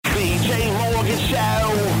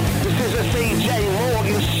Show. This is a CJ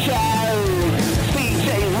Morgan Show. CJ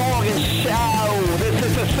Morgan Show. This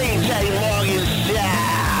is a CJ Morgan Show.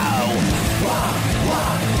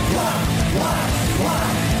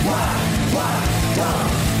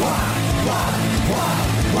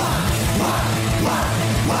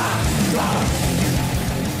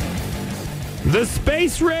 The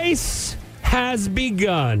space race has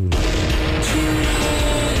begun.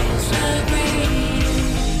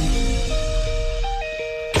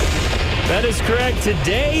 That is correct.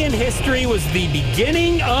 Today in history was the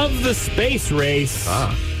beginning of the space race.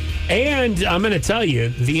 And I'm going to tell you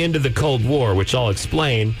the end of the Cold War, which I'll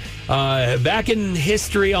explain. Back in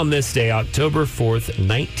history on this day, October 4th,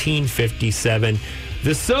 1957,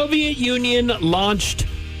 the Soviet Union launched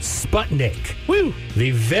Sputnik. Woo!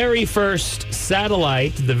 The very first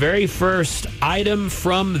satellite, the very first item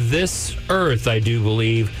from this Earth, I do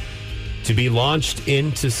believe, to be launched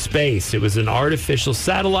into space. It was an artificial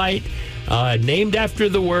satellite named after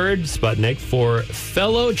the word Sputnik for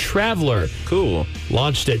fellow traveler. Cool.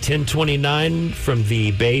 Launched at 10:29 from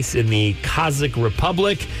the base in the Kazakh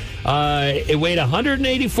Republic. It weighed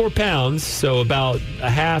 184 pounds, so about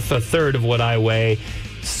a third of what I weigh.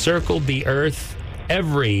 Circled the Earth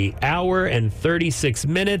every hour and 36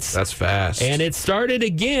 minutes. That's fast. And it started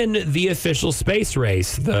again the official space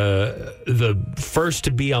race. The first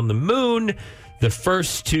to be on the moon, the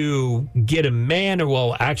first to get a man,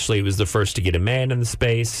 well, actually, it was the first to get a man in the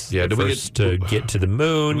space. Yeah, the first to get to the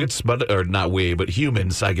moon. We get Sputnik, or not we, but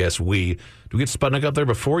humans, I guess we. Do we get Sputnik up there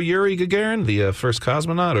before Yuri Gagarin, the first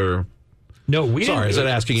cosmonaut, or? No, we didn't. Sorry, is that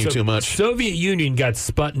asking you too much? Soviet Union got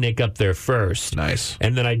Sputnik up there first. Nice.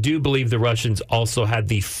 And then I do believe the Russians also had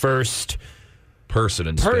the first person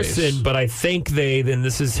in space. But I think then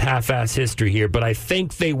this is half-ass history here, but I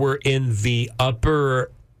think they were in the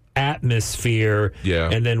upper atmosphere. Yeah.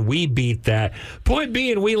 And then we beat that. Point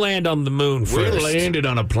being, we land on the moon first. We landed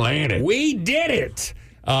on a planet. We did it.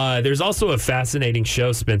 There's also a fascinating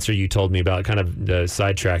show, Spencer, you told me about, kind of the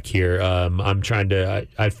sidetrack here. I'm trying to,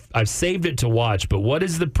 I've saved it to watch, but what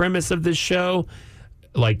is the premise of this show?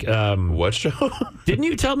 Like, what show? Didn't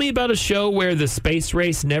you tell me about a show where the space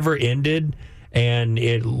race never ended and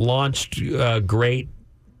it launched a great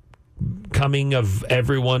coming of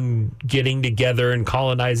everyone getting together and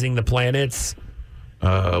colonizing the planets?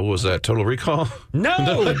 What was that, Total Recall? No.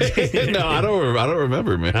 No, I don't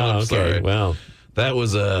remember, man. Oh, I'm okay. sorry. Well, That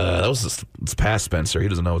was it's past Spencer. He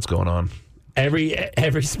doesn't know what's going on.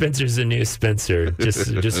 every Spencer's a new Spencer.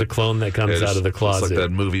 Just a clone that comes out of the closet. It's like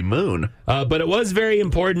that movie Moon. But it was very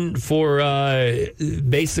important for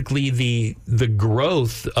basically the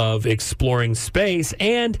growth of exploring space,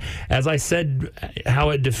 and as I said, how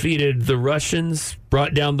it defeated the Russians,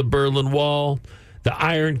 brought down the Berlin Wall, the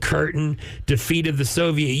Iron Curtain, defeated the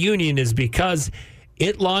Soviet Union, is because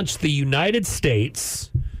it launched the United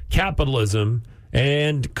States, capitalism,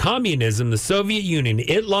 and communism, the Soviet Union.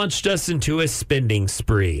 It launched us into a spending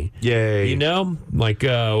spree. Yay. You know, like,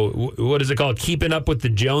 what is it called? Keeping up with the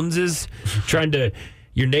Joneses?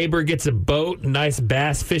 Your neighbor gets a boat, a nice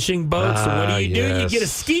bass fishing boat. So what do? You get a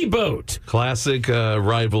ski boat. Classic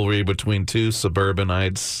rivalry between two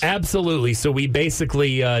suburbanites. Absolutely. So we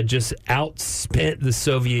basically just outspent the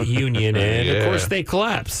Soviet Union, and of course they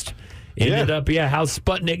collapsed. Ended up, how's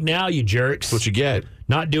Sputnik now, you jerks? That's what you get.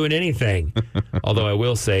 Not doing anything. Although I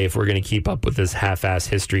will say, if we're going to keep up with this half-ass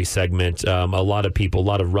history segment, a lot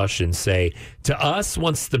of Russians say to us,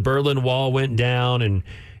 once the Berlin Wall went down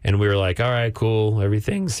and we were like, all right, cool,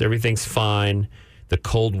 everything's fine, the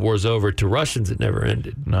Cold War's over. To Russians, it never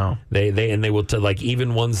ended. No. They will tell, like,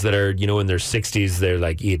 even ones that are, in their 60s, they're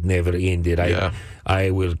like, it never ended.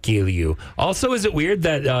 I will kill you. Also, is it weird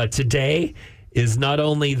that today is not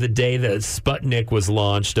only the day that Sputnik was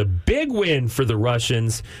launched, a big win for the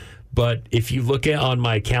Russians, but if you look at on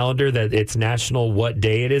my calendar that it's National What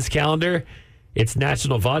Day It Is calendar, it's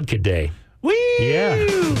National Vodka Day. Whee! Yeah.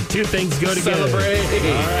 Two things go together. Celebrate.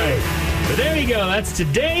 All right. But there you go. That's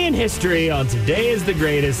Today in History on Today is the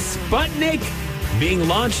Greatest. Sputnik being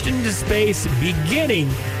launched into space, beginning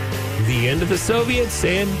the end of the Soviets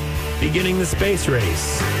and beginning the space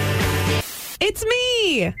race. It's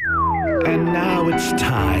me! And now it's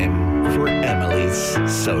time for Emily's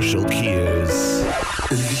Social Cues.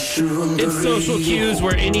 It's Social Cues,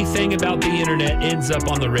 where anything about the internet ends up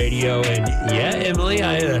on the radio. And yeah, Emily,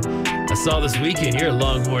 I saw this weekend you're a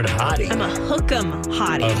Longhorn hottie. I'm a hook'em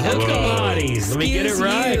hottie. A hook'em hottie. Let me get it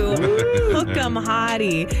right. Hook'em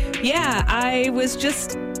hottie. Yeah, I was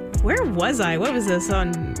just... Where was I? What was this?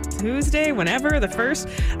 On Tuesday, whenever, the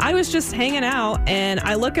 1st. I was just hanging out, and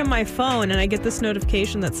I look at my phone, and I get this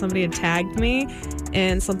notification that somebody had tagged me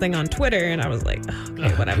and something on Twitter, and I was like,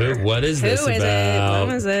 okay, whatever. What is this about?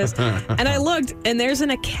 Who is this? And I looked, and there's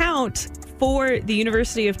an account for the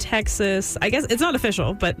University of Texas. I guess it's not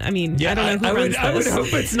official, but I mean, I don't know who runs this. I would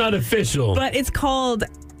hope it's not official. But it's called,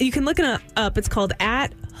 you can look it up, it's called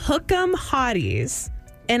 @Hook'emHotties.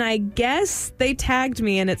 And I guess they tagged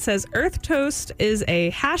me, and it says Earth Toast is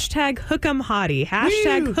a hashtag #Hook'emHottie,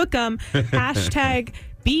 hashtag #Hook'em, hashtag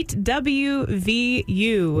Beat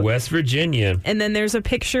WVU. West Virginia. And then there's a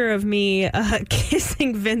picture of me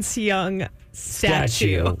kissing Vince Young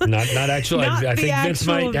statue. Not actual. Not I think Vince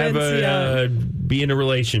might have be in a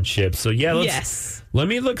relationship. So let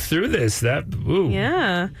me look through this.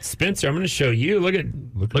 Yeah. Spencer, I'm going to show you. Look at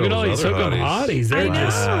all these Hook'em Hotties. I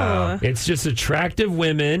know. It's just attractive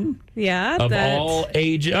women. Yeah. Of all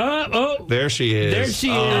ages. Oh, there she is. There she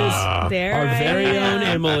is. There Our very own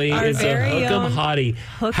Emily is a Hook'em Hottie.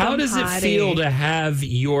 How does it feel to have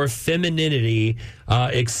your femininity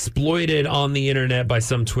exploited on the internet by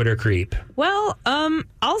some Twitter creep? Well,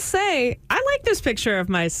 I'll say I like this picture of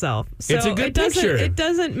myself. So it's a good picture. It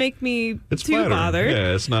doesn't make me it's too flattering. Bothered.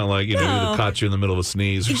 Yeah, it's not like, you caught you in the middle of a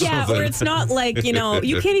sneeze or something. Or it's not like, you can't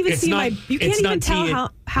even see you can't even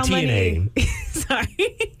tell how many. Sorry.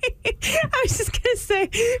 I was just going to say,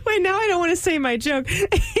 wait, now I don't want to say my joke.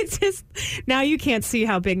 It's just, now you can't see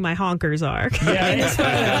how big my honkers are. Yeah. See,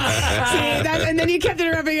 and then you kept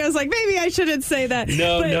interrupting. I was like, maybe I shouldn't say that.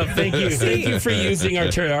 No, thank you. Thank you for using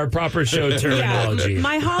our proper show terminology.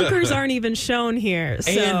 My honkers aren't even shown here.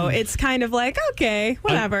 So it's kind of like, okay,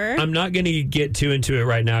 whatever. I'm not going to get too into it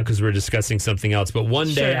right now because we're discussing something else. But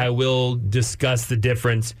one day I will discuss the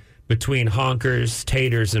difference between honkers,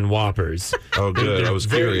 taters, and whoppers. Oh, good. I was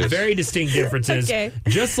curious. Very distinct differences. Okay.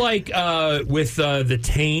 Just like with the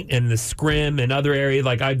taint and the scrim and other areas,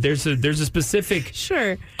 like there's a specific.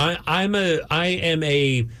 Sure. I am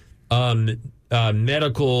a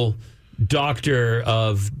medical doctor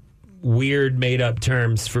of weird made up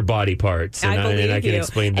terms for body parts, and I can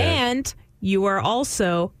explain that. And you are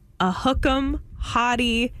also a Hook'em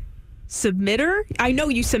Hottie submitter. I know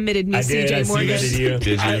you submitted me, CJ Morgan. Submitted you.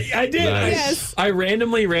 Did you? I did. Nice. Yes. I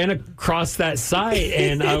randomly ran across that site,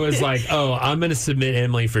 and I was like, "Oh, I'm going to submit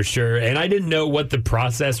Emily for sure." And I didn't know what the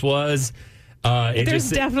process was.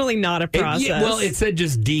 There's definitely not a process. It said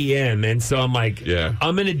just DM, and so I'm like,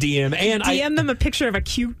 I'm going to DM. And DM them a picture of a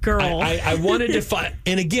cute girl. I wanted to find,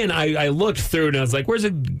 and again, I looked through and I was like, where's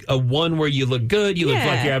a one where you look good, you look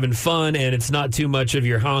like you're having fun, and it's not too much of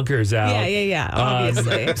your honkers out. Yeah,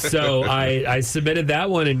 obviously. So I submitted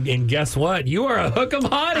that one, and guess what? You are a Hook'em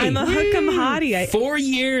Hottie. I'm a Hook'em Hottie. 4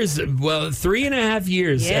 years, 3.5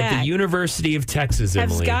 years at the University of Texas,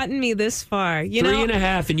 Emily. Have gotten me this far.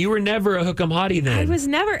 3.5, and you were never a Hook'em Hottie then. I was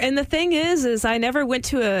never, and the thing is I never went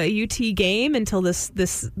to a UT game until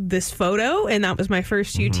this photo, and that was my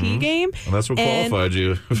first UT game. Well, that's what qualified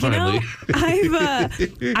you, finally.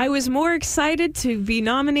 I was more excited to be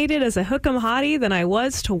nominated as a Hook'em Hottie than I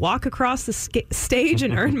was to walk across the stage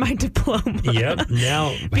and earn my diploma. Yep.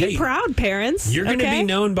 Now, be proud, parents. You're going to be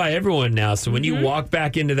known by everyone now. So when you walk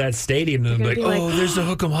back into that stadium, they'll be like, there's the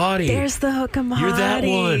Hook'em Hottie. There's the Hook'em Hottie. You're that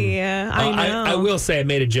one. I know. I will say I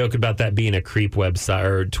made a joke about that being a creep website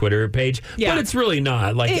or Twitter page, but it's really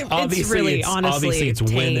not. Like obviously it's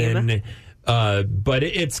women. But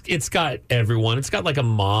it's got everyone. It's got like a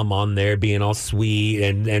mom on there being all sweet,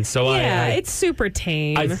 and so it's super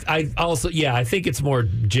tame. I also I think it's more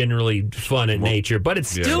generally fun in nature, but it's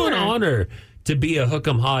still an honor to be a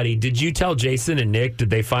Hook'em Hottie. Did you tell Jason and Nick? Did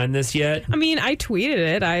they find this yet? I mean, I tweeted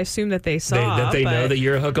it. I assume that they saw that they know that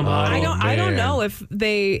you're a Hook'em Hottie. I don't know if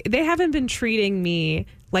they haven't been treating me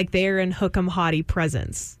like they're in Hook'em Hottie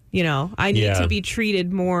presence. I need to be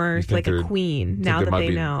treated more like a queen now that they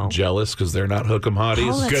know. Jealous because they're not Hook'em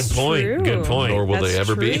Hotties. Oh, good point. True. Good point. Nor will they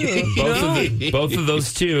ever be. Both of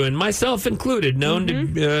those two, and myself included, known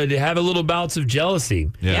to have a little bouts of jealousy.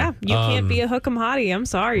 Yeah, you can't be a Hook'em Hottie. I'm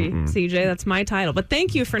sorry, CJ. That's my title. But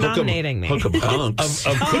thank you for nominating me. Hook'em hunks.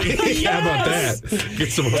 How about that?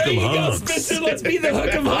 Get some Hook'em hunks. Spencer, let's be the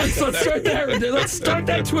Hook'em hunks. Let's start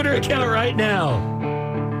that Twitter account right now.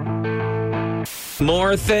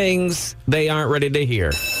 More things they aren't ready to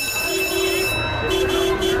hear.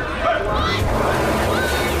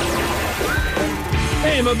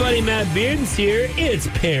 Hey, my buddy Matt Bearden's here. It's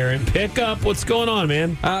Parent Pickup. What's going on,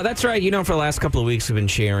 man? That's right. For the last couple of weeks, we've been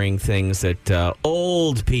sharing things that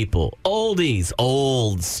old people,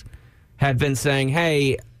 olds, have been saying,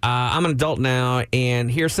 hey, I'm an adult now,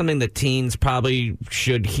 and here's something that teens probably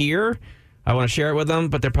should hear. I want to share it with them,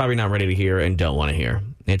 but they're probably not ready to hear and don't want to hear.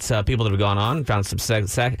 It's people that have gone on, found some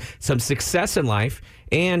success in life,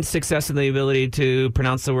 and success in the ability to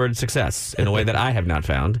pronounce the word success in a way that I have not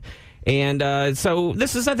found. And so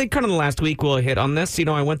this is, I think, kind of the last week we'll hit on this.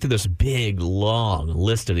 I went through this big, long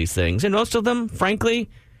list of these things, and most of them, frankly,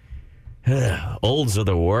 olds are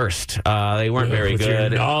the worst. They weren't very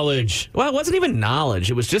good. Knowledge. Well, it wasn't even knowledge.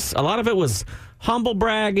 It was just, a lot of it was humble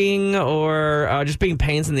bragging or just being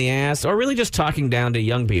pains in the ass or really just talking down to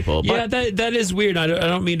young people. Yeah, that is weird. I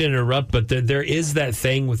don't mean to interrupt, but there is that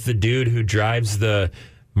thing with the dude who drives the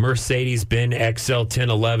Mercedes-Benz XL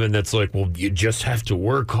 1011 that's like, well, you just have to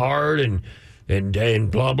work hard and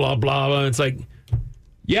blah blah blah. And it's like,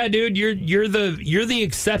 yeah, dude, you're the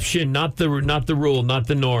exception, not the rule, not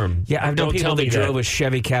the norm. Yeah, I've known people that drove a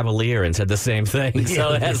Chevy Cavalier and said the same thing.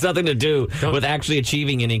 So it has nothing to do with actually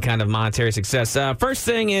achieving any kind of monetary success. First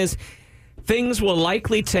thing is, things will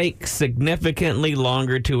likely take significantly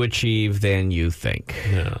longer to achieve than you think.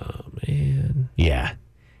 Oh, man. Yeah.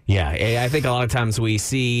 Yeah, I think a lot of times we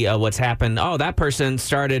see what's happened. Oh, that person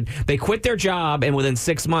they quit their job, and within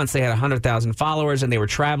 6 months, they had 100,000 followers, and they were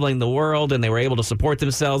traveling the world, and they were able to support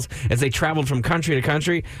themselves as they traveled from country to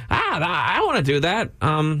country. I want to do that.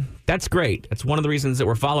 That's great. That's one of the reasons that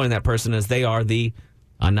we're following that person is they are the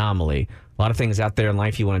anomaly. A lot of things out there in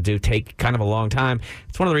life you want to do take kind of a long time.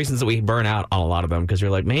 It's one of the reasons that we burn out on a lot of them because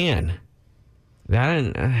you're like, man,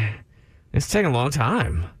 it's taking a long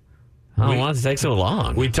time. I don't want it to take so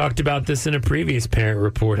long. We talked about this in a previous parent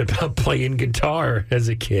report about playing guitar as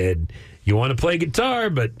a kid. You want to play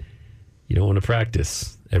guitar, but you don't want to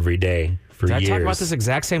practice every day for years. Did I talk about this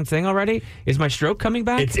exact same thing already? Is my stroke coming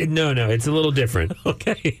back? No, it's a little different.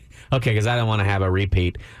 Okay, because I don't want to have a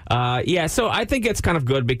repeat. So I think it's kind of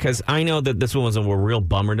good because I know that this one was a real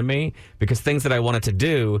bummer to me because things that I wanted to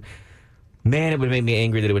do, man, it would make me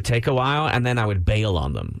angry that it would take a while, and then I would bail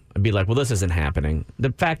on them. I'd be like, well, this isn't happening.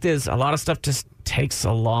 The fact is, a lot of stuff just takes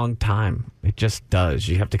a long time. It just does.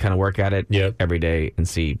 You have to kind of work at it every day and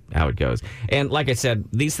see how it goes. And like I said,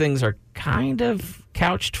 these things are kind of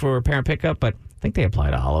couched for parent pickup, but I think they apply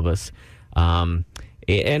to all of us. And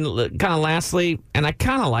kind of lastly, and I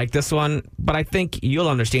kind of like this one, but I think you'll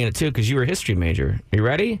understand it too because you were a history major. Are you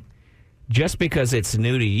ready? Just because it's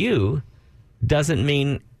new to you doesn't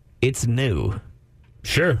mean it's new.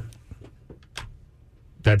 Sure.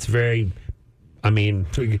 That's very,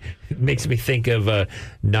 it makes me think of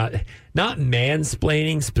not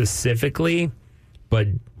mansplaining specifically, but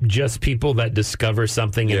just people that discover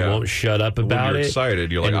something and won't shut up about it. When you're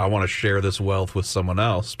excited, you're like, I want to share this wealth with someone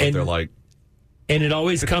else, but they're like... And it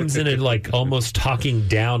always comes in a almost talking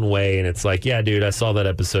down way, and it's like, yeah, dude, I saw that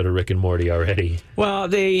episode of Rick and Morty already. Well,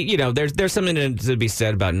 there's something to be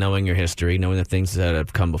said about knowing your history, knowing the things that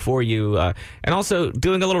have come before you, and also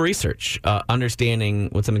doing a little research, understanding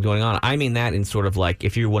what's something going on. I mean that in sort of like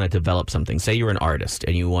if you want to develop something. Say you're an artist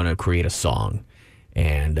and you want to create a song,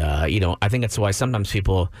 and I think that's why sometimes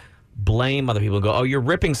people blame other people and go, "Oh, you're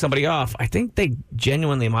ripping somebody off." I think they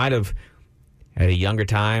genuinely might have at a younger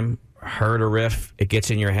time heard a riff, it gets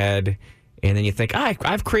in your head, and then you think,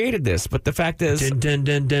 I've created this. But the fact is... Dun, dun,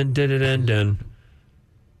 dun, dun, dun, dun, dun,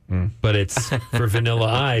 dun. But it's for Vanilla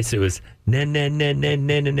Ice, it was...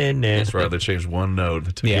 That's right, they changed one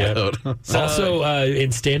note. Note. Also,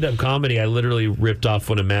 in stand-up comedy, I literally ripped off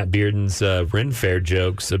one of Matt Bearden's Ren Fair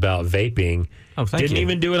jokes about vaping. Oh, thank you. Didn't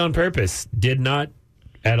even do it on purpose. Did not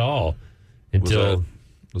at all. Until...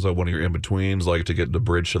 Was that one of your in-betweens, like to get the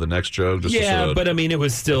bridge to the next joke? But it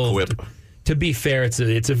was still... To be fair, it's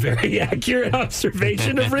a very accurate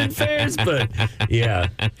observation of Ren Fairs, but yeah.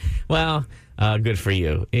 Well, good for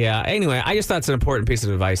you. Yeah, anyway, I just thought it's an important piece of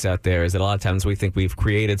advice out there is that a lot of times we think we've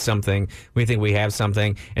created something, we think we have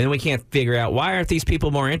something, and then we can't figure out why aren't these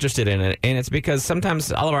people more interested in it? And it's because sometimes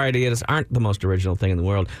all of our ideas aren't the most original thing in the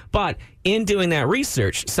world. But in doing that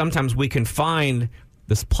research, sometimes we can find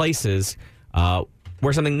these places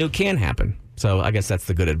where something new can happen. So I guess that's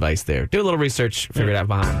the good advice there. Do a little research, figure it out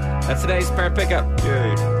behind. That's today's Parent Pickup.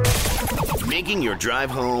 Yay. Making your drive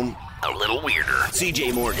home a little weirder.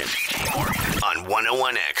 CJ Morgan on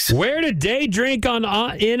 101X. Where to day drink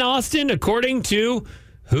in Austin according to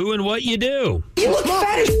who and what you do. You look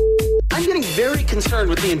fat as I'm getting very concerned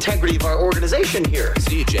with the integrity of our organization here.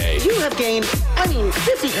 CJ. You have gained,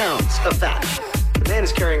 50 pounds of fat. The man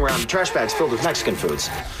is carrying around trash bags filled with Mexican foods.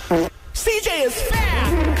 CJ is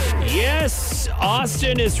fat! Yes,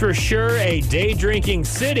 Austin is for sure a day drinking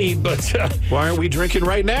city, but why aren't we drinking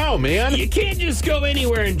right now, man? You can't just go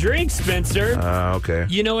anywhere and drink, Spencer. Okay.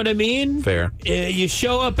 You know what I mean? Fair. You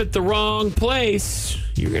show up at the wrong place,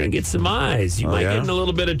 you're going to get some eyes. You might get in a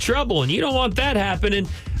little bit of trouble, and you don't want that happening.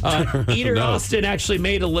 Eater No. Austin actually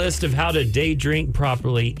made a list of how to day drink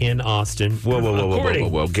properly in Austin. Whoa.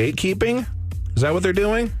 Gatekeeping? Is that what they're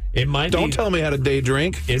doing? It might be. Don't tell me how to day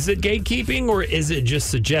drink. Is it gatekeeping, or is it just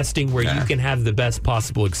suggesting where you can have the best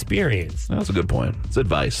possible experience? That's a good point. It's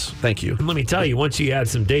advice. Thank you. And let me tell you, once you add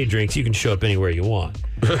some day drinks, you can show up anywhere you want.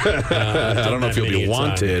 I don't know if you'll be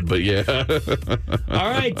wanted, but yeah. All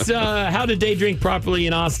right. How to day drink properly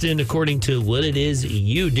in Austin, according to what it is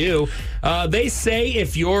you do. They say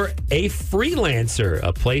if you're a freelancer,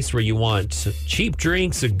 a place where you want cheap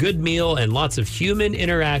drinks, a good meal, and lots of human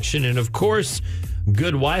interaction, and of course,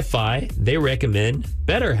 good Wi-Fi, they recommend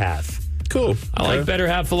Better Half. Cool. I like Better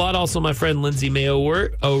Half a lot. Also, my friend Lindsay May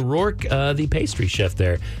O'Rourke, the pastry chef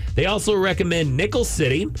there. They also recommend Nickel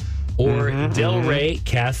City or Del Rey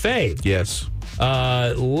Cafe. Yes.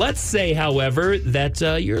 Let's say, however, that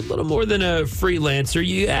you're a little more than a freelancer.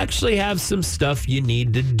 You actually have some stuff you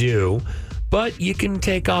need to do, but you can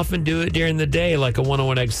take off and do it during the day like a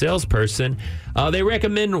 101X salesperson. They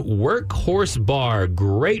recommend Workhorse Bar.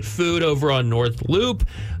 Great food over on North Loop.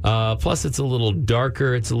 Plus, it's a little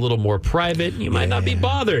darker. It's a little more private. You might not be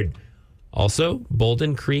bothered. Also,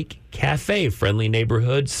 Bolden Creek Cafe, friendly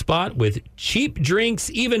neighborhood spot with cheap drinks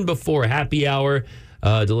even before happy hour.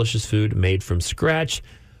 Delicious food made from scratch.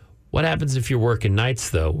 What happens if you're working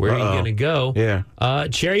nights, though? Where are you going to go? Yeah.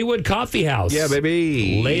 Cherrywood Coffee House. Yeah,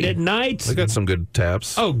 baby. Late at night. They got some good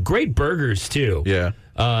taps. Oh, great burgers, too. Yeah.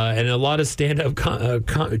 And a lot of stand-up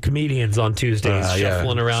comedians on Tuesdays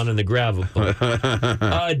shuffling around in the gravel.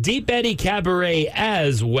 Deep Eddy Cabaret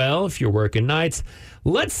as well, if you're working nights.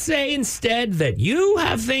 Let's say instead that you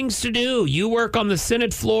have things to do. You work on the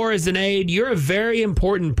Senate floor as an aide. You're a very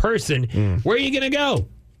important person. Where are you going to go?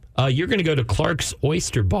 You're going to go to Clark's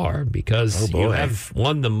Oyster Bar because you have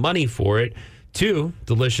won the money for it. 2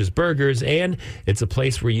 delicious burgers, and it's a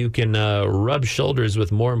place where you can rub shoulders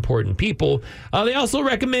with more important people. They also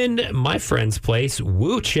recommend my friend's place,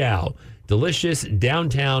 Wu Chow. Delicious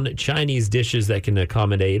downtown Chinese dishes that can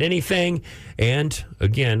accommodate anything. And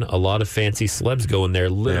again, a lot of fancy celebs go in there.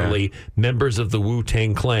 Literally, members of the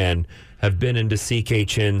Wu-Tang Clan have been into CK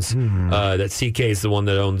Chin's. That CK is the one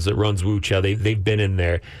that runs Wu Chow. They've been in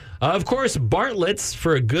there. Of course, Bartlett's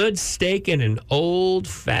for a good steak and an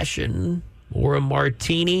old-fashioned or a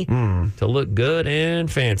martini to look good and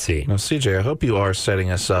fancy. Now, CJ, I hope you are setting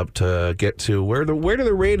us up to get to where do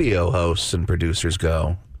the radio hosts and producers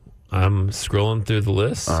go? I'm scrolling through the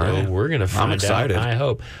list, we're going to find out, I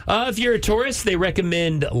hope. If you're a tourist, they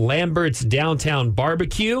recommend Lambert's Downtown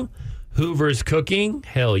Barbecue, Hoover's Cooking,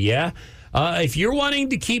 hell yeah. If you're wanting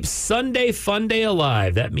to keep Sunday Fun Day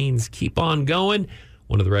alive, that means keep on going.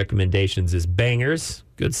 One of the recommendations is Bangers,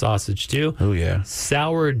 good sausage too. Oh, yeah.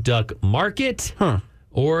 Sour Duck Market.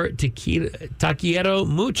 Or Taquero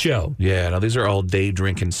Mucho. Yeah, now these are all day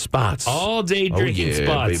drinking spots. All day drinking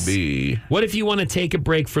spots. Baby. What if you want to take a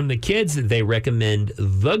break from the kids? They recommend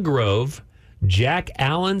The Grove, Jack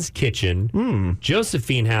Allen's Kitchen,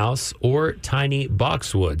 Josephine House, or Tiny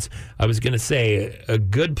Boxwoods. I was going to say a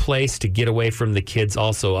good place to get away from the kids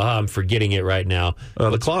also. I'm forgetting it right now.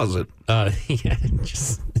 The closet. Yeah,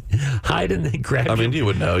 just hide in the grab. I mean, you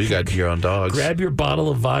would know. You got your own dogs. Grab your bottle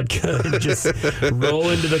of vodka and just roll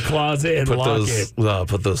into the closet and lock it.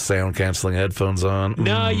 Put those sound canceling headphones on.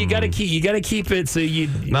 No, you got to keep it so you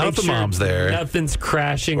not if the mom's there. Nothing's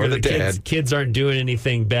crashing or the kids aren't doing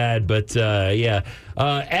anything bad. But yeah.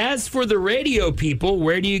 As for the radio people,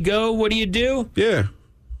 where do you go? What do you do? Yeah.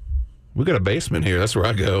 We got a basement here. That's where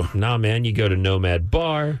I go. Nah, man, you go to Nomad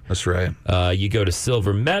Bar. That's right. You go to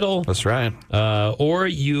Silver Metal. That's right. Or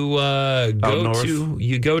you go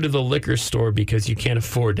to the liquor store because you can't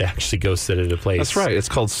afford to actually go sit at a place. That's right. It's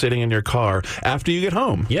called sitting in your car after you get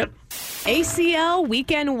home. Yep. ACL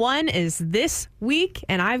Weekend 1 is this week,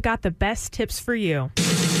 and I've got the best tips for you.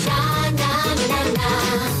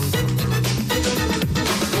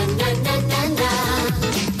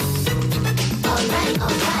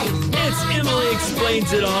 It's Emily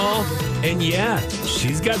Explains It All. And yeah,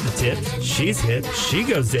 she's got the tips. She's hip. She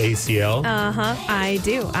goes to ACL. I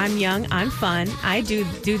do. I'm young. I'm fun. I do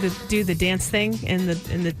the dance thing in the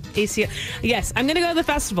ACL. Yes, I'm gonna go to the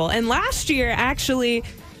festival. And last year actually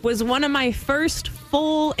was one of my first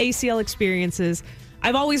full ACL experiences.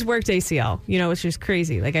 I've always worked ACL, it's just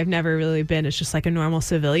crazy. Like I've never really been, it's just like a normal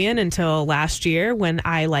civilian until last year when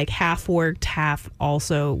I like half worked, half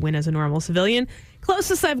also went as a normal civilian.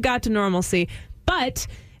 Closest I've got to normalcy. But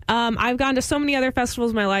I've gone to so many other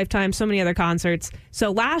festivals in my lifetime, so many other concerts.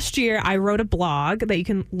 So last year I wrote a blog that you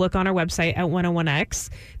can look on our website at 101X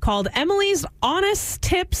called Emily's Honest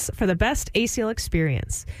Tips for the Best ACL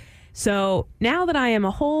Experience. So now that I am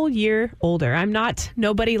a whole year older, I'm not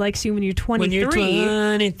Nobody Likes You When You're 23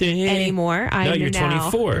 anymore. No, you're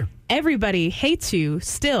 24. Everybody hates you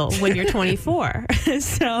still when you're 24.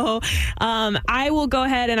 So I will go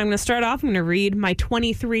ahead and I'm going to start off. I'm going to read my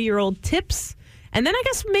 23-year-old tips. And then I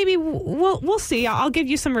guess maybe we'll see. I'll give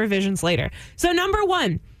you some revisions later. So number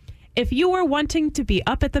 1, if you are wanting to be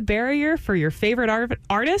up at the barrier for your favorite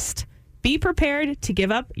artist, be prepared to give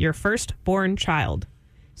up your firstborn child.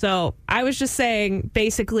 So I was just saying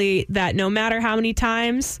basically that no matter how many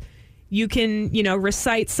times you can,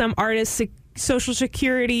 recite some artist's social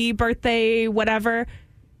security, birthday, whatever,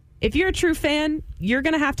 if you're a true fan, you're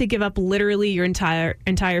going to have to give up literally your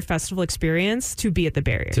entire festival experience to be at the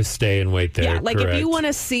barrier. To stay and wait there. Yeah, like correct. If you want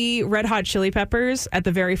to see Red Hot Chili Peppers at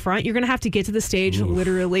the very front, you're going to have to get to the stage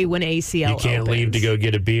literally when ACL You can't opens. leave to go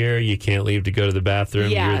get a beer. You can't leave to go to the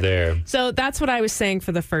bathroom. Yeah. You're there. So that's what I was saying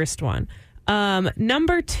for the first one.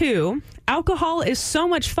 Number 2, alcohol is so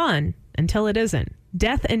much fun until it isn't.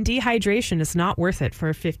 Death and dehydration is not worth it for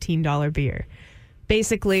a $15 beer.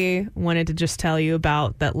 Basically, wanted to just tell you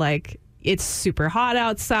about that, it's super hot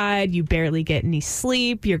outside. You barely get any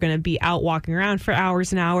sleep. You're going to be out walking around for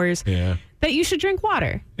hours and hours. Yeah. That you should drink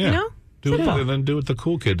water, Do what the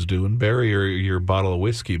cool kids do and bury your bottle of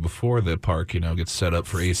whiskey before the park, gets set up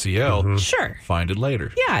for ACL. Mm-hmm. Sure. Find it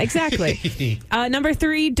later. Yeah, exactly. Number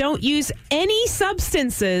 3, don't use any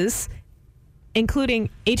substances, including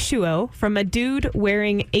H2O, from a dude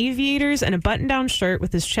wearing aviators and a button-down shirt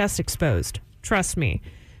with his chest exposed. Trust me.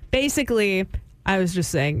 Basically, I was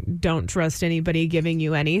just saying, don't trust anybody giving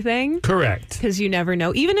you anything. Correct. Because you never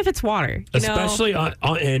know, even if it's water. Especially on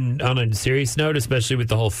a serious note, especially with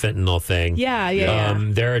the whole fentanyl thing. Yeah.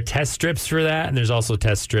 There are test strips for that, and there's also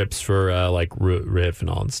test strips for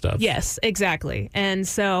Rifanol and stuff. Yes, exactly. And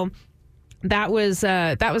so that was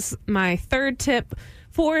my 3rd tip.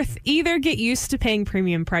 4th, either get used to paying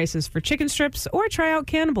premium prices for chicken strips or try out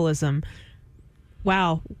cannibalism.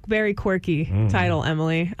 Wow, very quirky title,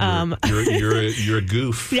 Emily. You're a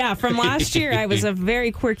goof. Yeah, from last year, I was a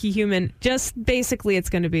very quirky human. Just basically, it's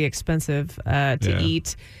going to be expensive to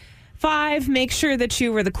eat. 5, make sure that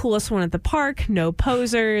you were the coolest one at the park. No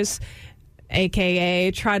posers,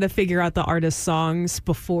 a.k.a. try to figure out the artist's songs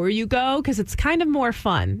before you go, because it's kind of more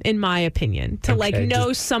fun, in my opinion, to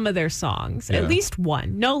know some of their songs. At least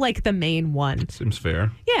one. Know the main one. Seems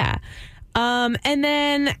fair. Yeah. And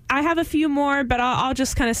then I have a few more, but I'll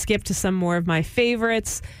just kind of skip to some more of my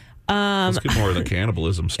favorites. Let's get more of the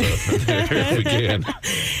cannibalism stuff in there if we can.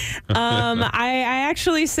 I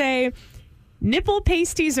actually say nipple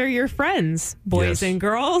pasties are your friends, boys and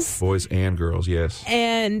girls. Boys and girls, yes.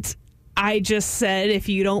 And I just said if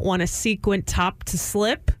you don't want a sequin top to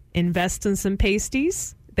slip, invest in some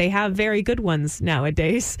pasties. They have very good ones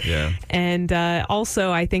nowadays. Yeah. And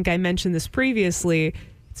also, I think I mentioned this previously,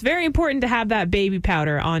 it's very important to have that baby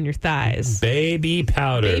powder on your thighs. Baby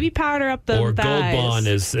powder. Baby powder up them or thighs. Gold Bond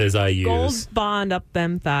as I use. Gold Bond up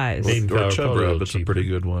them thighs. Or Chub Rub, that's a pretty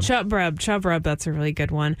good one. Chub Rub, that's a really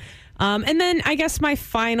good one. And then I guess my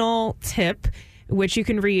final tip, which you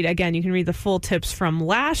can read the full tips from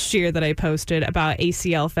last year that I posted about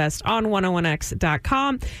ACL Fest on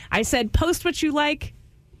 101x.com. I said, post what you like,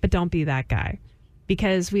 but don't be that guy.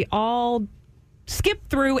 Because we all skip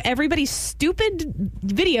through everybody's stupid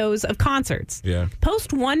videos of concerts. Yeah.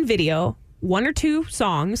 Post one video, 1 or 2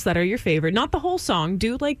 songs that are your favorite. Not the whole song.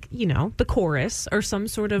 Do the chorus or some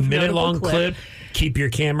sort of minute-long clip. Keep your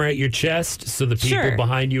camera at your chest so the people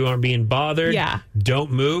behind you aren't being bothered. Yeah.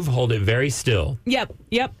 Don't move. Hold it very still. Yep.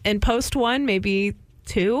 And post 1, maybe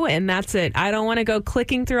 2, and that's it. I don't want to go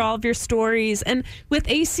clicking through all of your stories. And with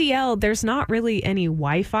ACL, there's not really any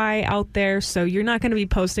Wi-Fi out there, so you're not going to be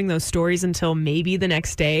posting those stories until maybe the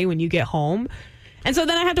next day when you get home. And so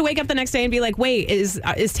then I have to wake up the next day and be like, wait, is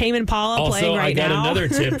Tame Impala playing right now? Also, I got another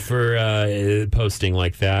tip for posting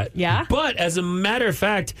like that. Yeah? But as a matter of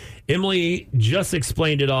fact, Emily just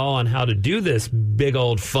explained it all on how to do this big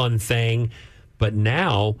old fun thing. But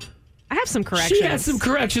now I have some corrections. She has some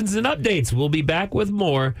corrections and updates. We'll be back with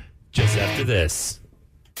more just after this.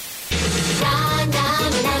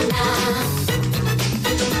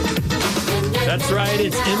 That's right.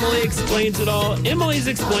 It's Emily Explains It All. Emily's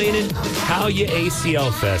explaining how you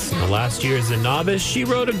ACL Fest. Now, last year as a novice, she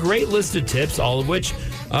wrote a great list of tips, all of which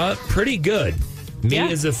pretty good. Me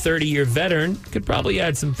as a 30-year veteran could probably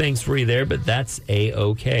add some things for you there, but that's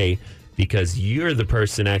A-okay. Because you're the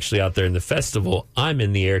person actually out there in the festival. I'm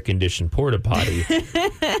in the air-conditioned porta potty.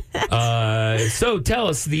 So tell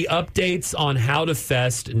us the updates on how to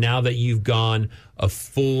fest now that you've gone a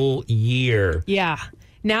full year. Yeah.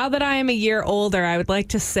 Now that I am a year older, I would like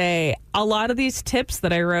to say a lot of these tips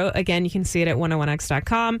that I wrote, again, you can see it at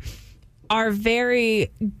 101x.com, are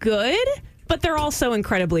very good, but they're also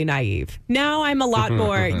incredibly naive. Now I'm a lot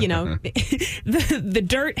more, the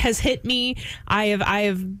dirt has hit me. I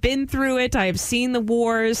have been through it. I have seen the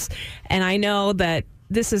wars, and I know that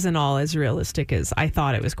this isn't all as realistic as I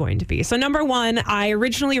thought it was going to be. So number one, I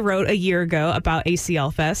originally wrote a year ago about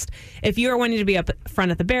ACL Fest. If you are wanting to be up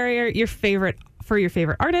front at the barrier, your favorite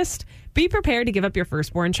artist, be prepared to give up your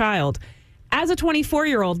firstborn child. As a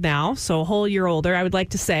 24-year-old now, so a whole year older, I would like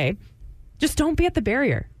to say, just don't be at the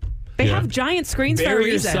barrier. They have giant screens for a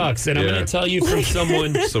reason. Barrier sucks, and I'm going to tell you from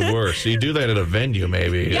someone... It's the worst. You do that at a venue,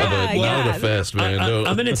 maybe. Not at a fest, man.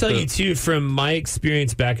 I'm going to tell you, too, from my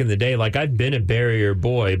experience back in the day, like, I'd been a barrier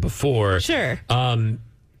boy before. Sure.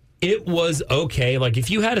 It was okay. Like, if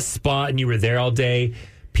you had a spot and you were there all day,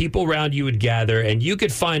 people around you would gather, and you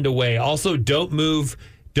could find a way. Also, don't move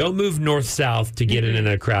north-south to get in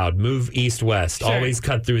a crowd. Move east-west. Sure. Always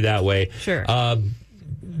cut through that way. Sure.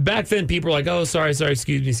 Back then, people were like, oh, sorry,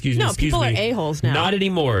 excuse me. No, people are a-holes now. Not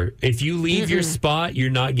anymore. If you leave your spot, you're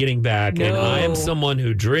not getting back. No. And I am someone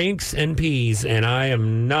who drinks and pees, and I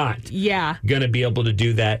am not going to be able to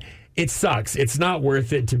do that. It sucks. It's not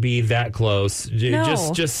worth it to be that close.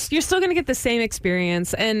 No. Just you're still going to get the same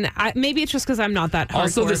experience, and maybe it's just because I'm not that hardcore.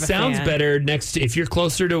 Also, the sound's fan. better if you're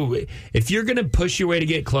closer to. If you're going to push your way to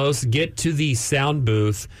get close, get to the sound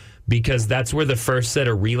booth, because that's where the first set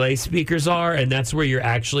of relay speakers are, and that's where you're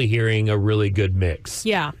actually hearing a really good mix.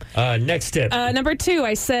 Yeah. Next tip. Number two,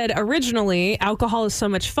 I said originally, alcohol is so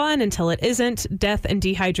much fun until it isn't. Death and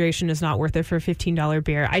dehydration is not worth it for a $15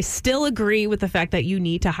 beer. I still agree with the fact that you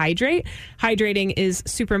need to hydrate. Hydrating is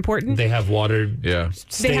super important. They have water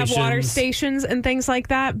stations. They have water stations and things like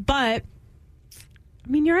that, but... I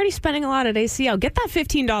mean, you're already spending a lot at ACL. Get that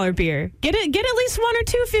 $15 beer. Get at least one or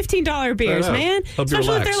two $15 beers, man.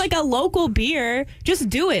 Especially if they're like a local beer. Just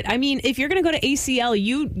do it. I mean, if you're going to go to ACL,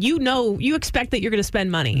 you expect that you're going to spend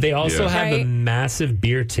money. They also have a massive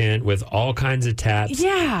beer tent with all kinds of taps,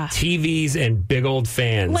 TVs, and big old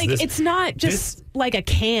fans. Like, it's not just like a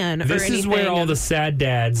can or anything. This is where all the sad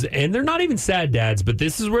dads, and they're not even sad dads, but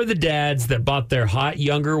this is where the dads that bought their hot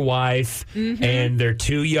younger wife and their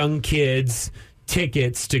two young kids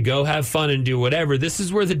tickets to go have fun and do whatever. This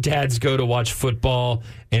is where the dads go to watch football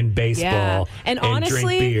and baseball and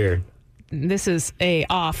honestly, drink beer. This is a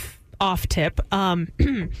off tip.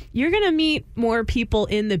 You're going to meet more people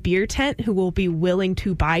in the beer tent who will be willing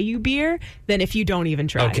to buy you beer than if you don't even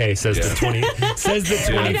try. Okay, says the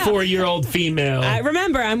 24-year-old female.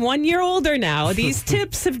 Remember, I'm 1 year older now. These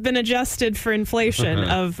tips have been adjusted for inflation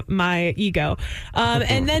of my ego.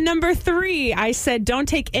 And then number three, I said don't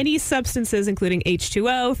take any substances, including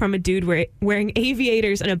H2O, from a dude wearing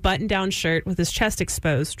aviators and a button-down shirt with his chest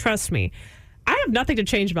exposed. Trust me. I have nothing to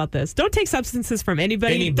change about this. Don't take substances from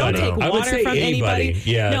anybody. Don't take water from anybody.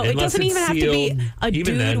 Yeah, no, it doesn't even have to be a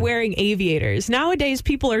dude wearing aviators. Nowadays,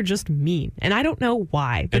 people are just mean, and I don't know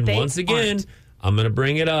why. But and once again, I'm going to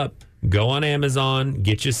bring it up. Go on Amazon,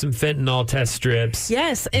 get you some fentanyl test strips.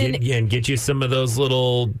 Yes. And get you some of those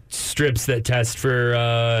little strips that test for,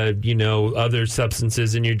 other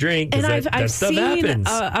substances in your drink. And that I've stuff seen happens.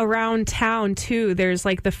 Around town, too, there's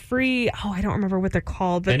like the free, I don't remember what they're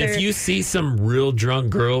called. But and if you see some real drunk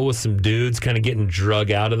girl with some dudes kind of getting drug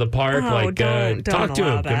out of the park, don't talk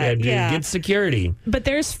to him. Get security. But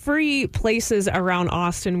there's free places around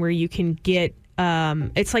Austin where you can get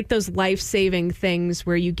it's like those life-saving things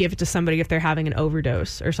where you give it to somebody if they're having an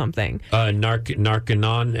overdose or something.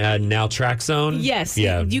 Naltrexone? Yes.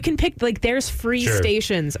 Yeah. You can pick, there's free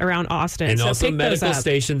stations around Austin. And so also medical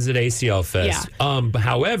stations at ACL Fest. Yeah.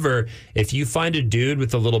 However, if you find a dude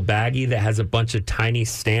with a little baggie that has a bunch of tiny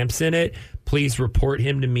stamps in it, please report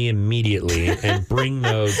him to me immediately and bring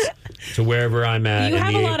those to wherever I'm at. You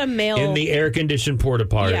have a lot of mail. In the air-conditioned porta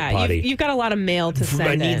potty. Yeah, you've got a lot of mail to send.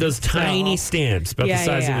 I need those tiny stamps, about the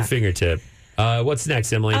size of a fingertip. What's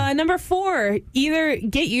next, Emily? Number 4, either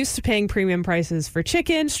get used to paying premium prices for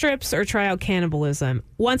chicken strips or try out cannibalism.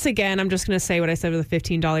 Once again, I'm just going to say what I said with a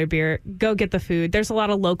 $15 beer. Go get the food. There's a lot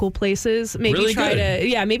of local places. Maybe really try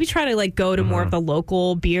to go to more of the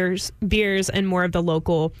local beers and more of the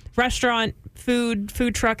local restaurant food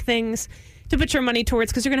truck things to put your money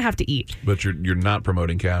towards, because you're going to have to eat. But you're not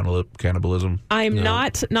promoting cannibalism? I'm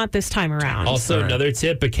not this time around. Also, another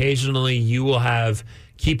tip, occasionally you will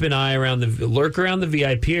keep an eye lurk around the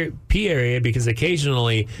VIP area, because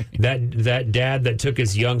occasionally that dad that took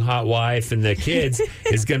his young hot wife and the kids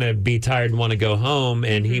is going to be tired and want to go home,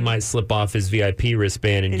 and he might slip off his VIP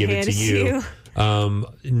wristband and give it to you.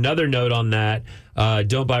 Another note on that,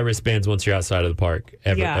 don't buy wristbands once you're outside of the park.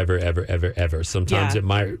 Ever. Sometimes it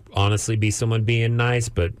might honestly be someone being nice,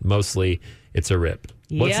 but mostly it's a rip.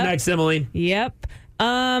 What's next, Emily? Yep.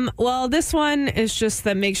 Well, this one is just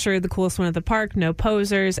that make sure you're the coolest one at the park. No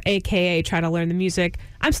posers, a.k.a. try to learn the music.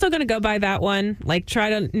 I'm still going to go by that one. Like, try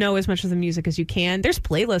to know as much of the music as you can. There's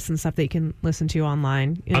playlists and stuff that you can listen to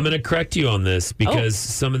online. I'm going to correct you on this because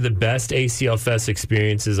some of the best ACL Fest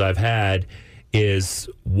experiences I've had is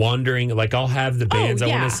wandering. Like, I'll have the bands I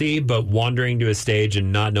want to see, but wandering to a stage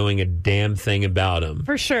and not knowing a damn thing about them.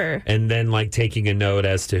 For sure. And then, like, taking a note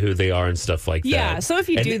as to who they are and stuff like that. Yeah, so if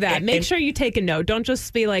you do that, make sure you take a note. Don't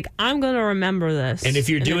just be like, I'm going to remember this. And if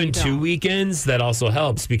you're doing 2 weekends, that also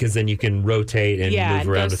helps because then you can rotate and move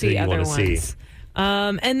around with who you want to see.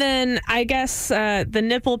 And then I guess the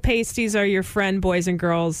nipple pasties are your friend, boys and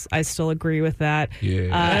girls. I still agree with that.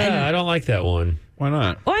 Yeah. I don't like that one. Why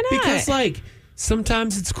not? Why not? Because, like,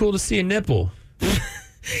 sometimes it's cool to see a nipple.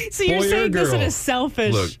 So you're saying this is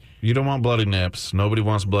selfish. Look, you don't want bloody nips. Nobody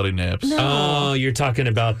wants bloody nips. No. Oh, you're talking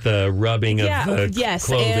about the rubbing of the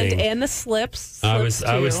clothing. and the slips. I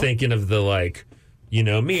was thinking of the, like, you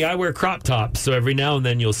know, me, I wear crop tops, so every now and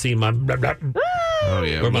then you'll see my or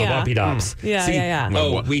my whoppy dops. Yeah.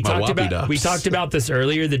 We talked about this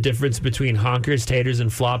earlier, the difference between honkers, taters, and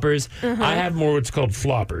floppers. I have more what's called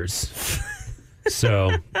floppers. So,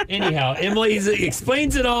 anyhow, Emily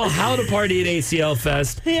explains it all, how to party at ACL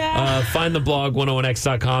Fest. Yeah. Find the blog,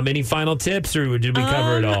 101x.com. Any final tips, or did we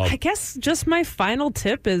cover it all? I guess just my final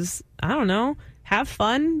tip is, I don't know, have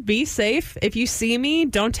fun, be safe. If you see me,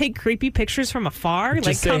 don't take creepy pictures from afar.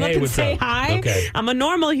 Just come say, up hey, and what's say up? hi. Okay. I'm a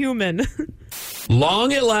normal human.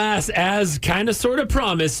 Long at last, as kind of sort of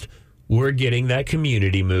promised, we're getting that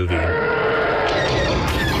Community movie. And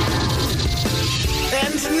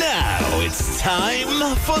now it's time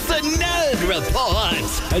for the Nerd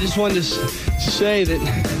Report. I just wanted to say that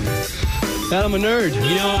I'm a nerd.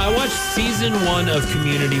 You know, I watched season 1 of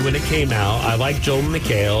Community when it came out. I like Joel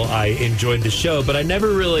McHale. I enjoyed the show, but I never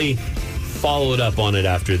really followed up on it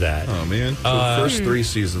after that. Oh, man. The first 3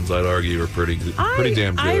 seasons, I'd argue, are pretty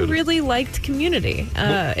damn good. I really liked Community.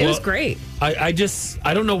 It was great. I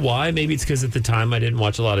don't know why. Maybe it's because at the time I didn't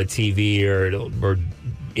watch a lot of TV or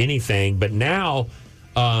anything, but now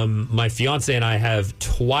my fiance and I have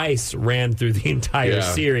twice ran through the entire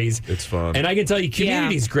series. It's fun. And I can tell you,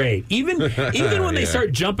 Community's great. Even when they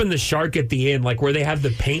start jumping the shark at the end, like where they have the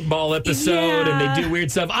paintball episode and they do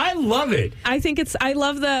weird stuff. I love it. I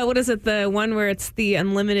love the one where it's the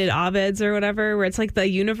unlimited Abeds or whatever, where it's like the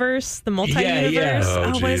universe, the multi-universe.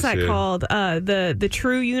 Yeah. What is that called? The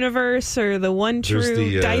true universe or the one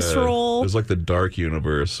true dice roll. There's like the dark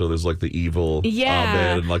universe, so there's like the evil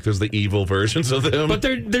Abed, and like there's the evil versions of them. But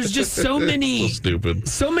there's just so many stupid,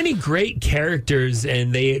 so many great characters,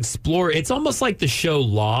 and they explore. It's almost like the show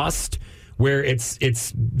Lost, where it's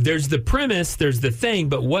there's the premise, there's the thing,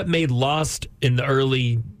 but what made Lost in the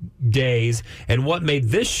early days and what made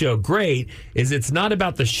this show great is it's not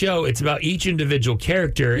about the show, it's about each individual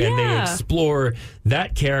character, and they explore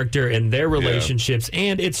that character and their relationships,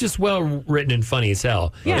 and it's just well written and funny as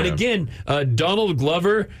hell. And again, Donald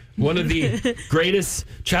Glover, one of the greatest,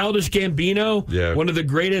 Childish Gambino, one of the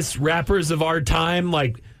greatest rappers of our time,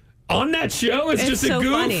 like on that show, it's just so a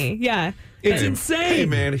goof. Funny. Yeah. It's insane. Hey,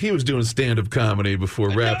 man, he was doing stand-up comedy before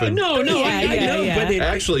rapping. No, I know. But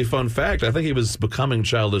actually, fun fact, I think he was becoming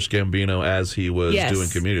Childish Gambino as he was doing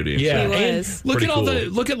Community. Yeah, he was. Look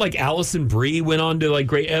at like Allison Brie went on to like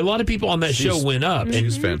great. A lot of people on that show went up. And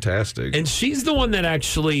she's fantastic. And she's the one that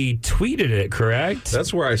actually tweeted it, correct?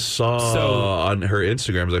 That's where I saw on her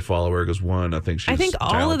Instagram, as I follow her, because one, I think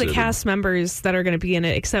all of the cast members that are going to be in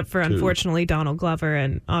it, except for unfortunately Donald Glover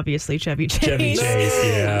and obviously Chevy Chase.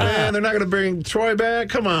 And they're not going to bring Troy back?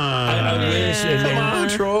 Come on. I wish. Come on,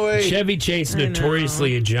 Troy. Chevy Chase,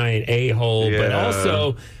 notoriously a giant a-hole, but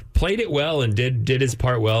also played it well and did his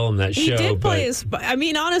part well in that show. He did play his... I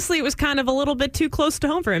mean, honestly, it was kind of a little bit too close to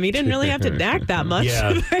home for him. He didn't really have to act that much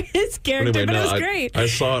for his character, but it was great. I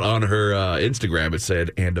saw it on her Instagram. It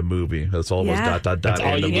said, and a movie. That's all it was, ... That's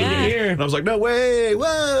all you need to hear. And I was like, no way,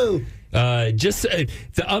 whoa.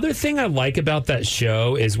 The other thing I like about that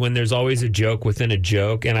show is when there's always a joke within a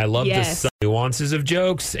joke, and I love the nuances of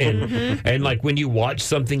jokes, and and like when you watch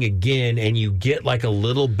something again and you get like a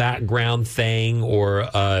little background thing or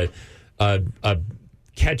a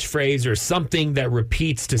catchphrase or something that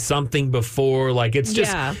repeats to something before, like it's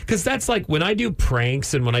just because that's like when I do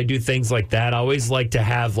pranks and when I do things like that, I always like to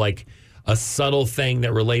have like a subtle thing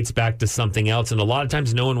that relates back to something else, and a lot of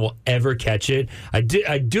times no one will ever catch it. I do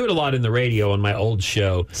it a lot in the radio on my old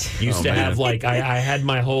show. Used to have like I had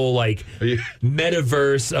my whole like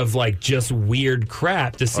metaverse of like just weird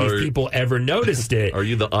crap to see if people ever noticed it. Are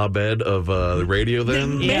you the Abed of the radio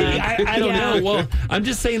then? Maybe. I don't know. Well, I'm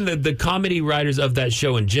just saying that the comedy writers of that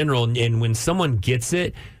show in general, and when someone gets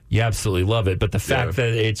it, you absolutely love it. But the fact that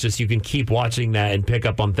it's just you can keep watching that and pick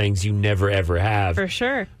up on things you never, ever have. For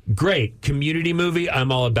sure. Great. Community movie,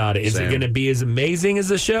 I'm all about it. Is it going to be as amazing as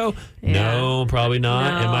the show? Yeah. No, probably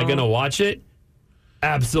not. No. Am I going to watch it?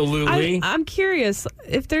 Absolutely. I'm curious,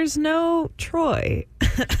 if there's no Troy,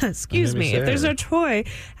 excuse me, if there's no Troy,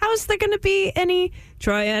 how is there going to be any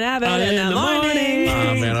Troy and Abbott in the morning?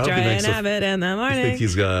 Troy and Abbott in the morning. I think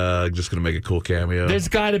he's just going to make a cool cameo. There's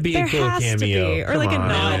got to be a cool cameo. Or like a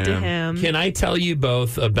nod to him. Can I tell you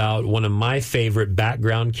both about one of my favorite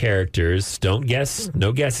background characters? Don't guess,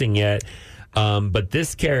 no guessing yet. But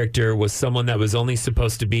this character was someone that was only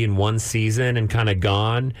supposed to be in one season and kind of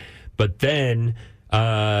gone, but then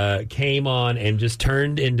came on and just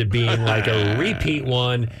turned into being like a repeat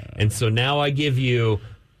one. And so now I give you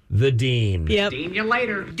the Dean. Yep. Dean you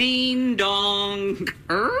later. Dean dong.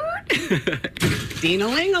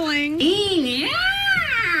 Dean-a-ling-a-ling. Dean-yow.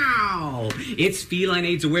 It's Feline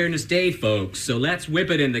AIDS Awareness Day, folks, so let's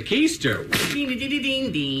whip it in the keister.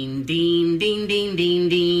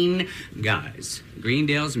 Dean. Guys,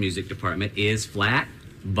 Greendale's music department is flat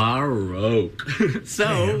baroque.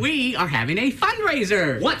 So we are having a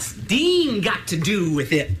fundraiser. What's Dean got to do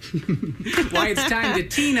with it? Why, it's time to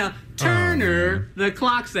Tina Turner the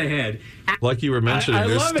clocks ahead. Like you were mentioning,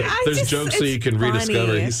 there's jokes that you can rediscover.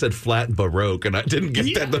 funny. He said flat baroque, and I didn't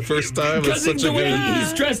get that the first time. Because it's the way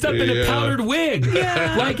he's dressed up in a powdered wig.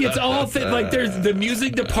 Yeah. Like it's all like there's the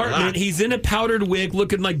music department. He's in a powdered wig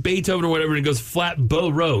looking like Beethoven or whatever, and he goes flat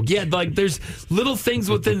baroque. Yeah, like there's little things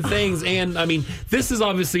within things. And I mean, this is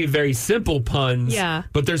obviously a very simple puns. Yeah.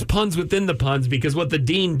 But there's puns within the puns, because what the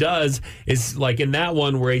Dean does is like in that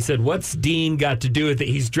one where he said, "What's Dean got to do with it?"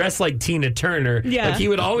 He's dressed like Tina Turner. Yeah. Like he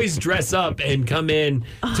would always dress up and come in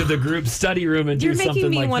to the group study room and do something like that. You're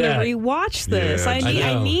making me want to rewatch this.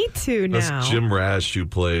 Yeah, I need to now. That's Jim Rash who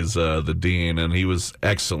plays the Dean, and he was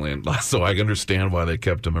excellent. So I understand why they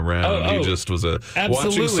kept him around. He just was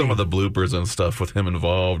watching some of the bloopers and stuff with him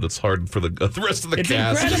involved. It's hard for the rest of the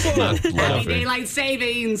cast just not laughing. Daylight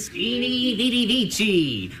savings. Eeny, veety,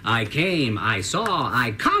 veechy. I came, I saw,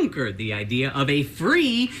 I conquered the idea of a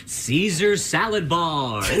free Caesar salad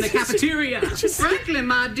bar in the cafeteria. Frankly,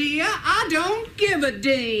 my dear, I don't give a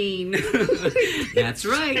Dean. That's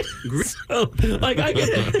right. This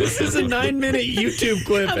is a 9-minute YouTube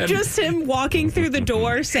clip of just him walking through the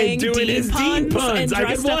door saying doing Dean his puns Dean puns. and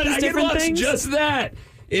dressed up as different things. Just that.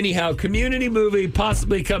 Anyhow, community movie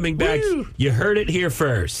possibly coming back. Woo. You heard it here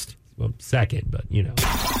first. Well, second, but you know.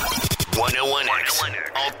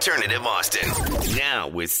 101X Alternative Austin. Now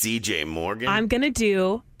with CJ Morgan. I'm going to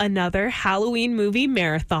do another Halloween movie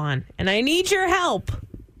marathon, and I need your help.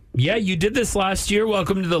 Yeah, you did this last year.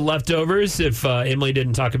 Welcome to the Leftovers. If Emily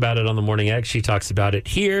didn't talk about it on the Morning X, she talks about it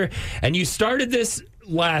here. And you started this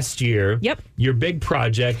last year. Yep. Your big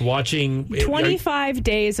project, watching 25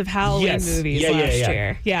 days of Halloween movies last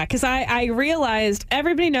year. Yeah, because I realized,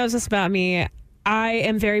 everybody knows this about me, I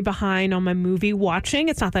am very behind on my movie watching.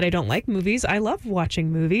 It's not that I don't like movies. I love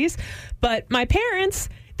watching movies. But my parents,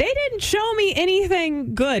 they didn't show me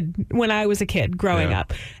anything good when I was a kid growing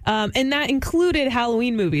up. And that included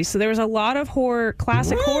Halloween movies. So there was a lot of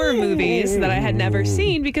classic horror movies that I had never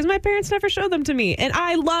seen because my parents never showed them to me. And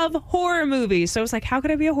I love horror movies. So I was like, how could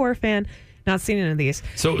I be a horror fan? Not seen any of these.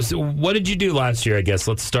 So what did you do last year, I guess?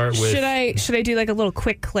 Let's start with... Should I do like a little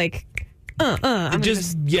quick, like...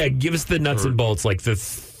 give us the nuts and bolts, like the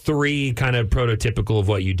three kind of prototypical of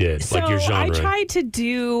what you did, so like your genre. I tried to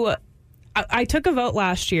do... I took a vote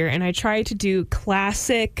last year, and I tried to do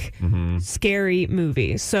classic scary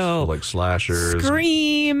movies. So like slashers,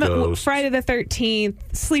 Scream, Ghosts. Friday the 13th,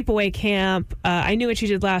 Sleepaway Camp, I Knew What You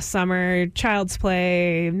Did Last Summer, Child's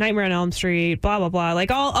Play, Nightmare on Elm Street, blah, blah, blah. Like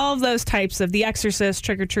all of those types of The Exorcist,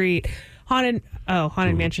 Trick or Treat,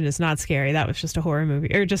 Haunted Mansion is not scary. That was just a horror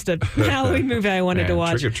movie, or just a Halloween movie I wanted to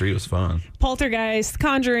watch. Trick or Treat was fun. Poltergeist,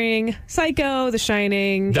 Conjuring, Psycho, The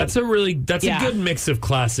Shining. That's a good mix of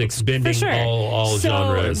classics, bending all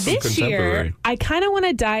genres. This year, I kind of want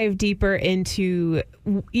to dive deeper into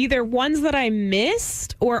either ones that I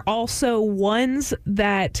missed or also ones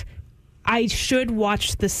that I should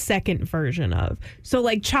watch the second version of. So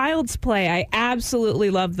like Child's Play, I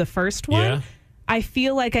absolutely love the first one. Yeah. I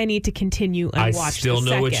feel like I need to continue and watch. I still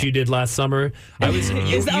know what you did last summer. I was.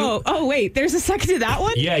 Wait, there's a second to that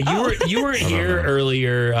one. Yeah, you weren't here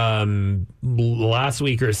earlier last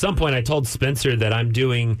week or at some point. I told Spencer that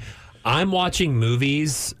I'm watching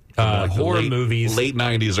movies. Horror movies. Late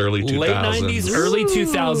 90s, early 2000s. Late 90s, early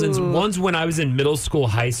 2000s. Ones when I was in middle school,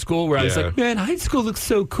 high school, where I was like, man, high school looks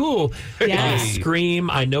so cool. Yeah.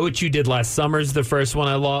 Scream, I Know What You Did Last Summer is the first one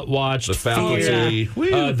I watched. The Faculty.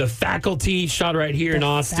 The Faculty, shot right here in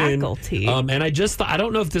Austin. Faculty. And I just thought, I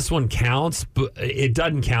don't know if this one counts, but it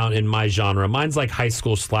doesn't count in my genre. Mine's like high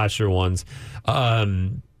school slasher ones.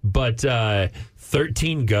 But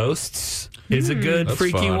 13 Ghosts is a good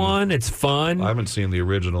freaky one. It's fun. I haven't seen the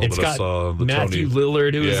original, but I saw the Matthew Tony.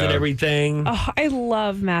 Lillard who is in everything. Oh, I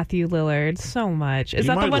love Matthew Lillard so much. Is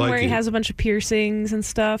that the one where he has a bunch of piercings and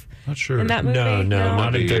stuff? Not sure. In that movie? No,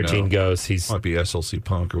 not in 13 Ghosts. Might be SLC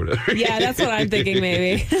Punk or whatever. Yeah, that's what I'm thinking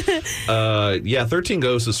maybe. 13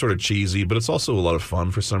 Ghosts is sort of cheesy, but it's also a lot of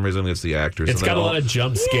fun for some reason. It's the actors. It's got a lot of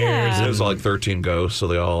jump scares. Yeah. There's like 13 Ghosts, so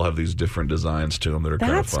they all have these different designs to them that are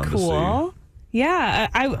kind of fun to see. Yeah,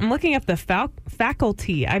 I'm looking up the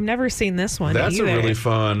Faculty. I've never seen this one That's either. a really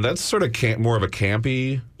fun. That's sort of more of a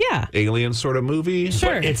campy, alien sort of movie.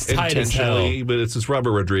 Sure, but it's tight as hell. But it's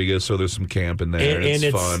Robert Rodriguez, so there's some camp in there. And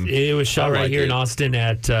it's fun. It was shot right here in Austin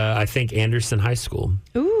at I think Anderson High School.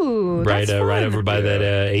 Ooh, right, that's fun. Right over by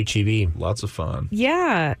that HEB. Lots of fun.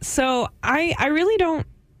 Yeah. So I really don't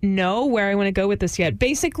know where I want to go with this yet.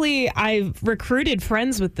 Basically, I've recruited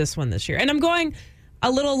friends with this one this year, and I'm going a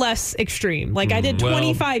little less extreme. Like I did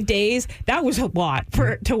 25 days. That was a lot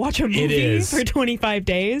to watch a movie for 25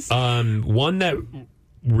 days. One that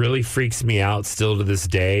really freaks me out still to this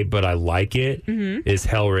day, but I like it, is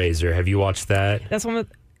Hellraiser. Have you watched that? That's one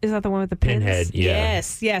with. Is that the one with the pins? Pinhead, yeah.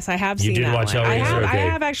 Yes, I have seen that one. You did watch Hellraiser? I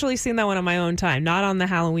have actually seen that one on my own time, not on the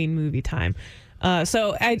Halloween movie time.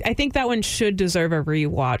 So I think that one should deserve a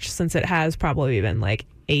rewatch since it has probably been like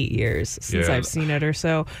 8 years since I've seen it or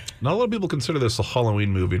so. Not a lot of people consider this a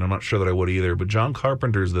Halloween movie, and I'm not sure that I would either, but John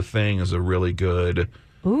Carpenter's The Thing is a really good...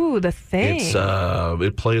 Ooh, The Thing.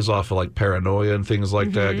 It plays off of like paranoia and things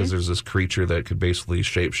like that, because there's this creature that could basically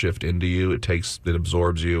shapeshift into you. It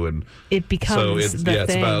absorbs you, and it becomes the thing.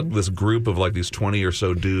 It's about this group of like these 20 or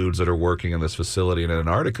so dudes that are working in this facility in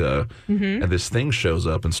Antarctica, and this thing shows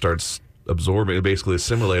up and starts absorbing, basically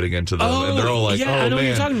assimilating into them, and they're all like, I know what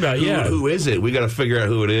you're talking about. Who is it? We got to figure out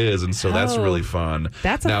who it is, and so that's really fun.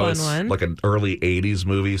 That's a fun one. Like an early 80s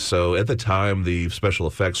movie, so at the time the special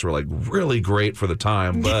effects were like really great for the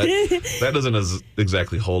time, but that doesn't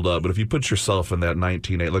exactly hold up. But if you put yourself in that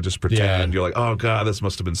 1980, like just pretend you're like, oh god, this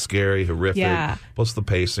must have been scary, horrific. Yeah. Plus the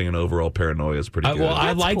pacing and overall paranoia is pretty good.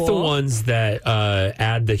 I like the ones that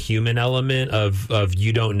add the human element of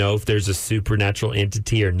you don't know if there's a supernatural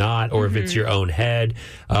entity or not, or if it's your own head.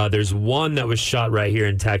 There's one that was shot right here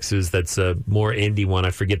in Texas that's a more indie one.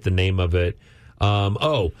 I forget the name of it.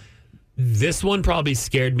 This one probably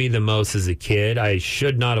scared me the most as a kid. I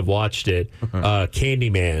should not have watched it.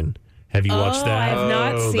 Candyman. Have you watched that? I have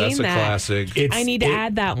not seen that's that. A classic. I need to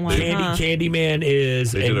add that one. Candyman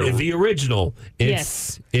is the original.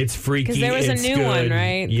 It's freaky. Because there was a new one,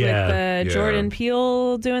 right? Yeah. With Jordan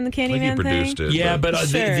Peele doing the Candyman he produced thing. It, yeah, but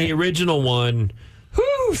the original one.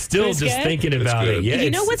 Still just thinking about it. Yeah, you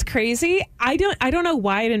know what's crazy? I don't know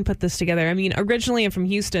why I didn't put this together. I mean, originally I'm from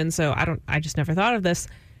Houston, so I just never thought of this.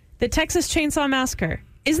 The Texas Chainsaw Massacre.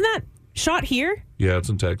 Isn't that shot here? Yeah, it's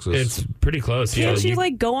in Texas. It's pretty close. Can't you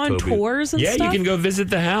like go on tours and stuff? Yeah, you can go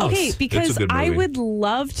visit the house. Okay, because I would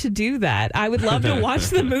love to do that. I would love to watch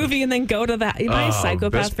the movie and then go to that. Am I a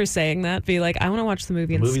psychopath for saying that? Be like, I want to watch the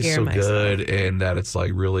movie and scare myself. The movie's so good, and that it's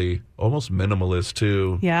like really almost minimalist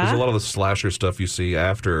too. Yeah, because a lot of the slasher stuff you see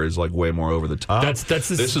after is like way more over the top.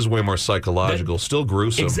 This is way more psychological, still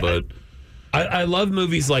gruesome, but. I love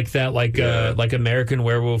movies like that, like American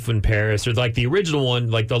Werewolf in Paris, or like the original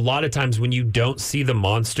one. Like a lot of times when you don't see the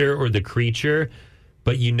monster or the creature,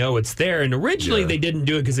 but you know it's there. And originally they didn't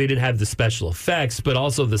do it because they didn't have the special effects, but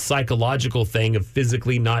also the psychological thing of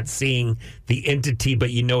physically not seeing the entity, but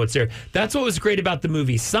you know it's there. That's what was great about the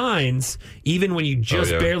movie Signs, even when you just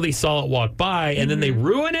barely saw it walk by, and then they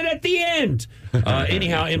ruin it at the end.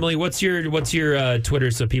 Anyhow, Emily, what's your Twitter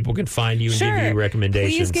so people can find you and give you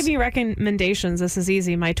recommendations? Please give me recommendations. This is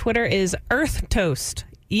easy. My Twitter is Earth Toast.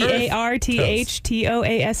 EARTHTOAST.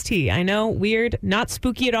 I know, weird, not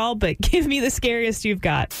spooky at all, but give me the scariest you've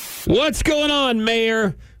got. What's going on,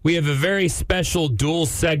 Mayor? We have a very special dual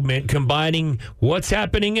segment combining what's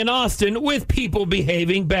happening in Austin with people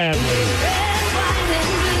behaving badly.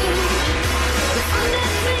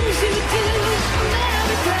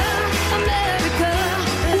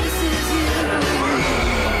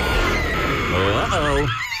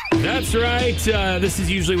 That's right. This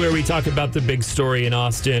is usually where we talk about the big story in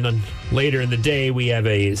Austin. And later in the day, we have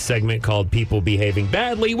a segment called People Behaving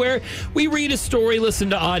Badly, where we read a story, listen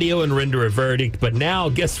to audio, and render a verdict. But now,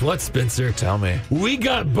 guess what, Spencer? Tell me. We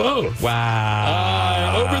got both.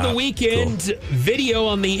 Wow. Over the weekend, video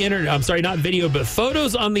on the internet, I'm sorry, not video, but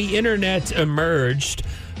photos on the internet emerged.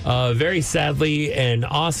 Very sadly, an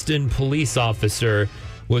Austin police officer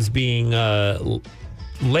was being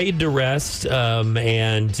laid to rest,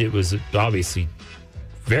 and it was obviously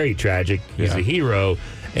very tragic. He's a hero,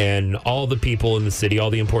 and all the people in the city,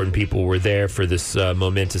 all the important people were there for this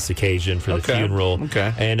momentous occasion for the funeral.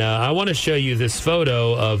 Okay. And I want to show you this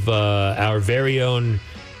photo of our very own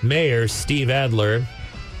mayor, Steve Adler.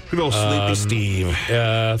 Good old sleepy Steve.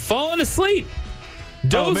 Falling asleep.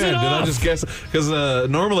 Dozing off. Did I just guess? Because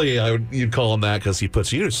normally you'd call him that because he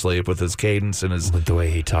puts you to sleep with his cadence and his... With the way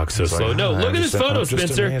he talks so slow. No, look at this photo,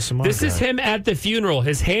 Spencer. This is him at the funeral.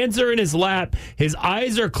 His hands are in his lap. His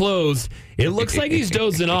eyes are closed. It looks like he's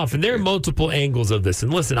dozing off. And there are multiple angles of this.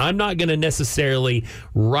 And listen, I'm not going to necessarily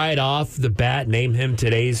right off the bat name him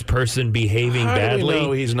today's person behaving badly.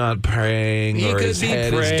 No, he's not praying he or could his be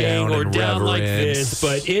head praying is down or in down like reverence. this.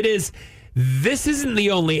 But it is... This isn't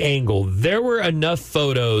the only angle. There were enough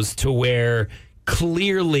photos to where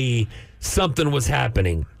clearly something was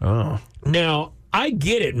happening. Oh. Now, I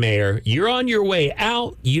get it, Mayor. You're on your way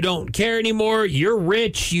out. You don't care anymore. You're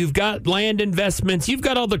rich. You've got land investments. You've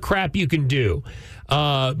got all the crap you can do.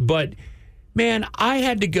 But, man, I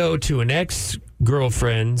had to go to an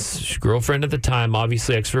girlfriend at the time,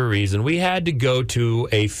 obviously ex for a reason. We had to go to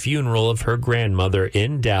a funeral of her grandmother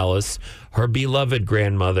in Dallas, her beloved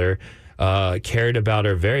grandmother. Cared about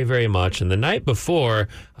her very, very much. And the night before,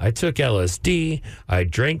 I took LSD. I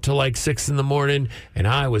drank till like 6 a.m, and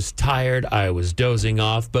I was tired. I was dozing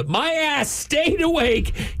off. But my ass stayed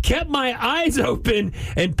awake, kept my eyes open,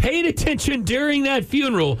 and paid attention during that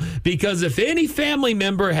funeral. Because if any family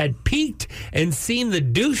member had peeked and seen the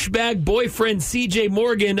douchebag boyfriend CJ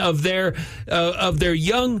Morgan of their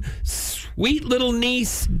young, sweet little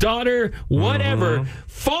niece, daughter, whatever,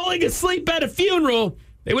 falling asleep at a funeral,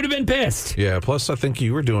 they would have been pissed. Yeah, plus I think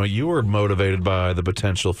you were motivated by the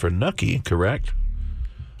potential for Nucky, correct?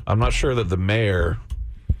 I'm not sure that the mayor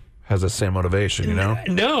has the same motivation, you know?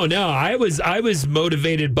 No. I was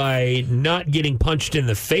motivated by not getting punched in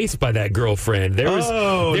the face by that girlfriend.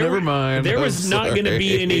 Never mind. There was not going to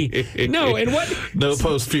be any. No, and what? No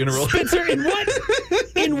post funeral. Spencer,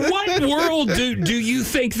 in what world do you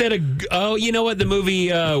think that you know what, the movie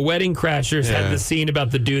Wedding Crashers had the scene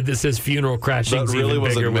about the dude that says funeral crashing? That really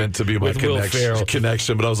wasn't meant to be my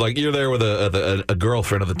connection, but I was like, you're there with a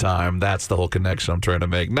girlfriend at the time. That's the whole connection I'm trying to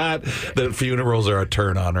make. Not that funerals are a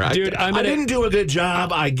turn on her. Dude, I didn't do a good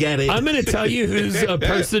job. I get it. I'm going to tell you who's a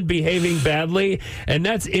person behaving badly, and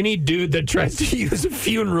that's any dude that tries to use a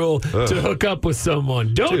funeral to hook up with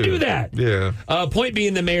someone. Don't do that. Yeah. Point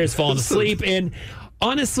being, the mayor's fallen asleep, and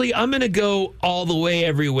honestly, I'm going to go all the way,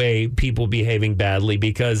 every way, people behaving badly,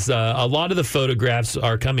 because a lot of the photographs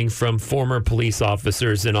are coming from former police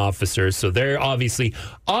officers and officers, so they're obviously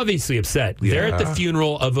upset. Yeah. They're at the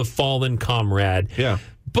funeral of a fallen comrade. Yeah.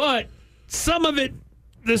 But some of it,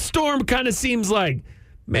 the storm kind of seems like,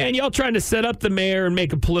 man, y'all trying to set up the mayor and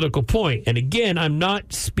make a political point. And again, I'm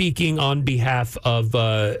not speaking on behalf of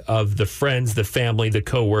the friends, the family, the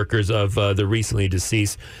co-workers of the recently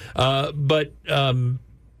deceased. But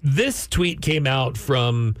this tweet came out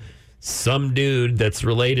from some dude that's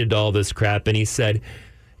related to all this crap, and he said,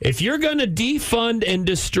 if you're going to defund and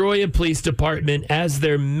destroy a police department as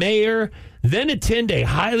their mayor, then attend a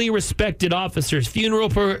highly respected officer's funeral.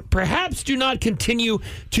 Perhaps do not continue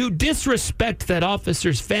to disrespect that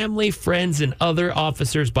officer's family, friends, and other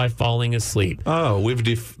officers by falling asleep. Oh,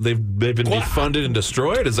 they've been defunded and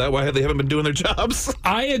destroyed? Is that why they haven't been doing their jobs?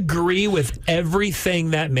 I agree with everything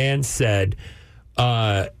that man said.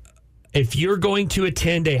 If you're going to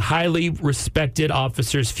attend a highly respected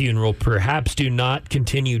officer's funeral, perhaps do not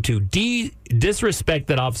continue to disrespect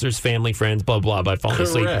that officer's family, friends, blah, blah, by falling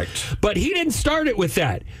asleep. But he didn't start it with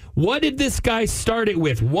that. What did this guy start it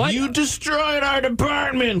with? What? You destroyed our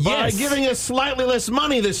department by giving us slightly less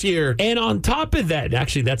money this year. And on top of that,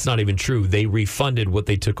 actually, that's not even true. They refunded what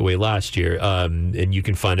they took away last year. And you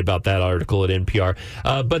can find about that article at NPR.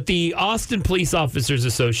 But the Austin Police Officers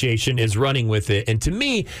Association is running with it. And to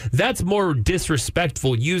me, that's more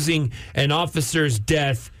disrespectful, using an officer's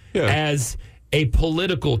death as a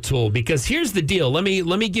political tool. Because here's the deal. Let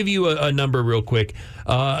me give you a number real quick.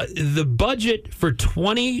 The budget for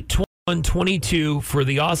 2021-22 for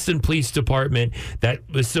the Austin Police Department that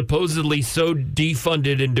was supposedly so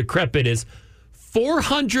defunded and decrepit is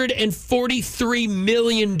 $443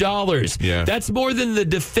 million. Yeah. That's more than the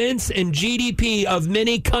defense and GDP of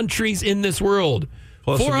many countries in this world.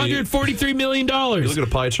 $443 million. You look at a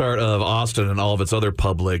pie chart of Austin and all of its other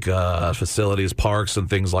public facilities, parks, and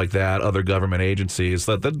things like that, other government agencies,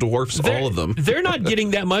 that dwarfs all of them. They're not getting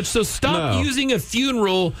that much, so stop using a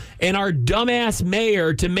funeral and our dumbass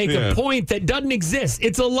mayor to make a point that doesn't exist.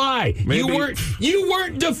 It's a lie. You weren't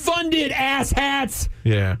defunded, asshats.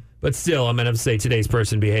 Yeah. But still, I'm going to say today's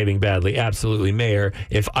person behaving badly. Absolutely, Mayor.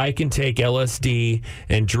 If I can take LSD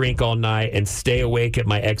and drink all night and stay awake at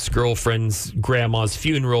my ex-girlfriend's grandma's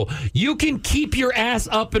funeral, you can keep your ass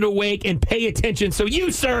up and awake and pay attention. So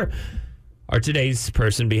you, sir, are today's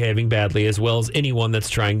person behaving badly, as well as anyone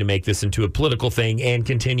that's trying to make this into a political thing and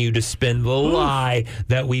continue to spin the lie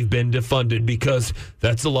that we've been defunded, because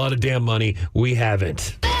that's a lot of damn money. We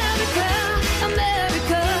haven't.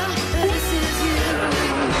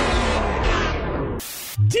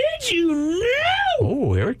 Did you know?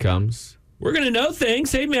 Oh, here it comes. We're going to know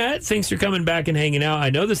things. Hey, Matt, thanks for coming back and hanging out. I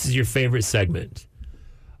know this is your favorite segment.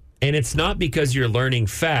 And it's not because you're learning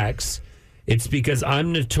facts. It's because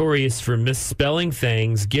I'm notorious for misspelling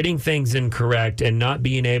things, getting things incorrect, and not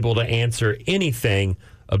being able to answer anything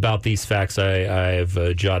about these facts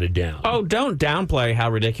I've jotted down. Oh, don't downplay how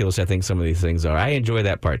ridiculous I think some of these things are. I enjoy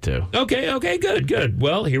that part, too. Okay, good.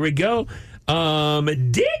 Well, here we go.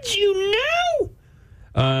 Did you know?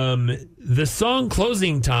 The song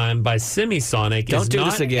Closing Time by Semisonic Don't is do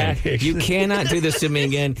not this again. You cannot do this to me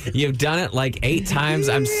again. You've done it like 8 times.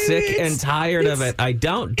 I'm sick and tired of it. I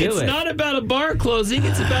don't do it. It's not about a bar closing.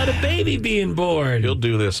 It's about a baby being born. He'll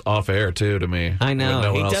do this off air, too, to me. I know.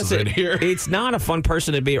 No he one does else is it. in here. It's not a fun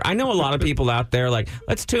person to be. I know a lot of people out there like,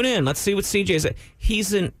 let's tune in. Let's see what CJ's at.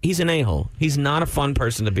 He's an a-hole. He's not a fun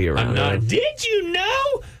person to be around. I'm not. Did you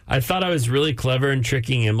know? I thought I was really clever in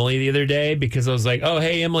tricking Emily the other day, because I was like, "Oh,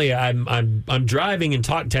 hey Emily, I'm driving and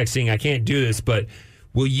talk texting. I can't do this, but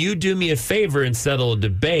will you do me a favor and settle a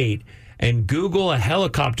debate and Google a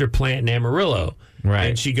helicopter plant in Amarillo?" Right.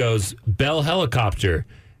 And she goes, "Bell Helicopter."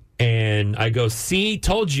 And I go, "See,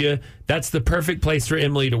 told you, that's the perfect place for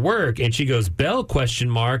Emily to work." And she goes, "Bell ?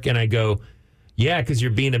 And I go, "Yeah, because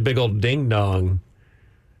you're being a big old ding dong."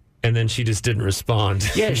 And then she just didn't respond.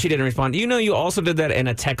 Yeah, she didn't respond. You know, you also did that in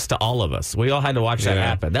a text to all of us. We all had to watch that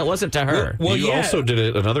happen. That wasn't to her. Well, you also did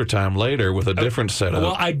it another time later with a different setup.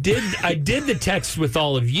 Well, I did the text with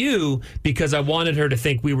all of you because I wanted her to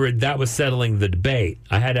think that was settling the debate.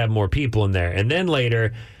 I had to have more people in there. And then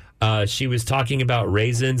later, she was talking about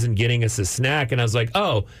raisins and getting us a snack. And I was like,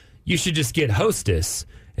 "Oh, you should just get Hostess."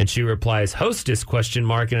 And she replies, "Hostess ?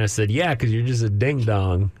 And I said, "Yeah, because you're just a ding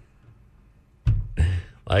dong."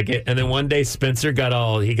 Like it. And then one day Spencer got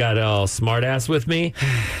all smart ass with me,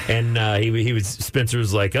 and Spencer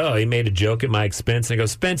was like, "Oh, he made a joke at my expense." And I go,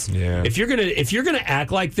 "Spence, if you're gonna act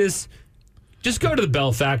like this, just go to the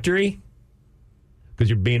Bell Factory, because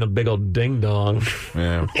you're being a big old ding dong."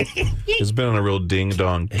 Yeah, he's been on a real ding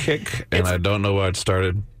dong kick, and I don't know why it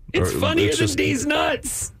started. It's funnier than D's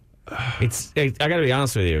nuts. I got to be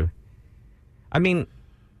honest with you. I mean,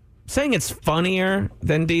 saying it's funnier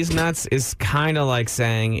than D's nuts is kind of like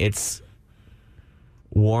saying it's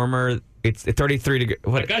warmer. It's 33 degrees.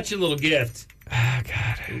 I got you a little gift. Oh,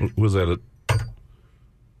 God. Was that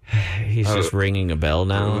He's just ringing a bell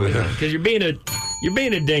now. Because you're being a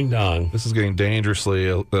ding dong. This is getting dangerously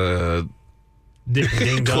ding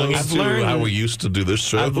dong. Close to how we used to do this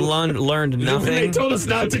show. I've learned nothing. They told us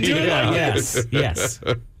not to do it like that. Yes.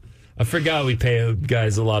 I forgot we pay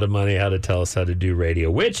guys a lot of money how to tell us how to do radio,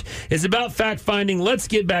 which is about fact-finding. Let's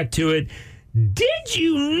get back to it. Did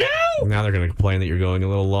you know? Now they're going to complain that you're going a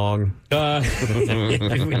little long.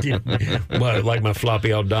 What, like my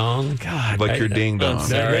floppy old dong? God, like your ding dong.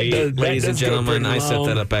 Sorry, ladies and gentlemen, I set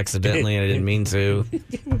that up accidentally and I didn't mean to.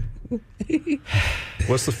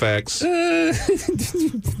 What's the facts?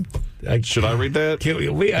 Should I read that?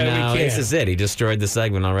 No, this is it. He destroyed the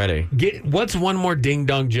segment already. What's one more ding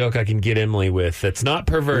dong joke I can get Emily with that's not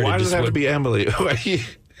perverted? Why does it have to be Emily?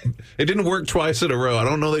 It didn't work twice in a row. I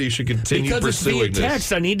don't know that you should continue pursuing it's via text.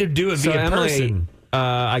 this. I need to do it via Emily, person.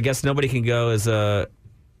 I guess nobody can go as a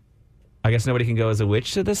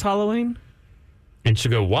witch to this Halloween. And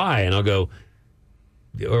she'll go, "Why?" And I'll go,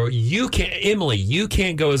 "Or you can't, Emily. You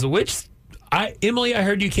can't go as a witch. Emily, I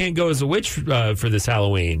heard you can't go as a witch for this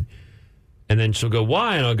Halloween." And then she'll go,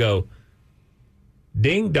 "Why?" And I'll go,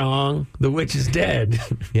 "Ding dong, the witch is dead."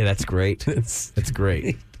 Yeah, that's great. That's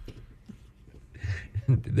great.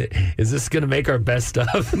 Is this going to make our best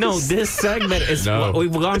stuff? No, this segment is. No.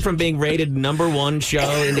 We've gone from being rated #1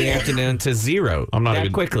 show in the afternoon to 0. I'm not that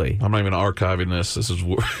even quickly. I'm not even archiving this. This is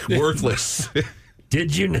worthless.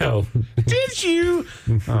 Did you know? Did you?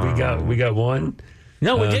 We got one.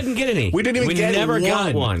 No, we didn't get any. We didn't even get never one.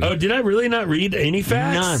 got one. Oh, did I really not read any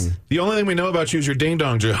facts? None. The only thing we know about you is your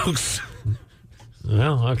ding-dong jokes.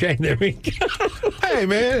 Well, okay, there we go. Hey,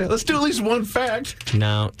 man, let's do at least one fact.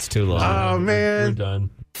 No, it's too long. Oh, man. We're done.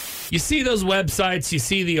 You see those websites, you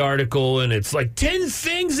see the article, and it's like 10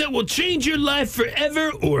 things that will change your life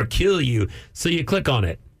forever or kill you. So you click on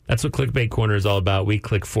it. That's what Clickbait Corner is all about. We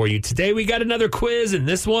click for you. Today we got another quiz, and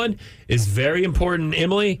this one is very important.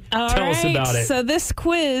 Emily, tell us about it. So this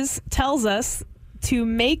quiz tells us to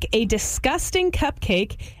make a disgusting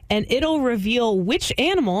cupcake, and it'll reveal which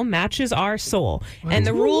animal matches our soul. And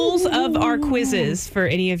the rules of our quizzes, for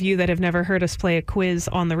any of you that have never heard us play a quiz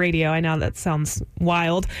on the radio, I know that sounds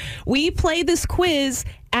wild. We play this quiz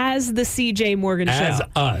as the CJ Morgan Show. As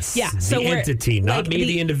us. Yeah. So the entity, not me,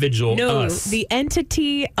 the individual, us. The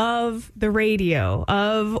entity of the radio,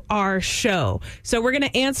 of our show. So we're going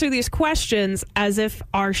to answer these questions as if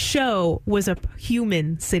our show was a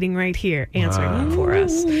human sitting right here answering them for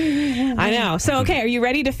us. I know. So, okay, are you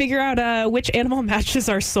ready to figure out which animal matches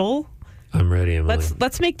our soul? I'm ready, Emily.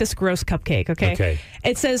 Let's make this gross cupcake, okay? Okay.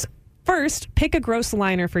 It says, first, pick a gross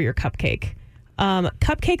liner for your cupcake.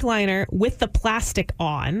 Cupcake liner with the plastic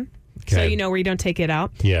on, so you know where you don't take it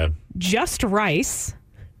out. Yeah. Just rice,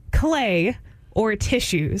 clay, or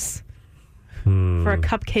tissues for a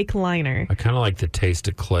cupcake liner. I kind of like the taste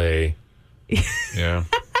of clay. Yeah.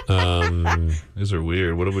 These are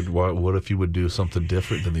weird. What if you would do something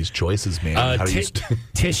different than these choices, man?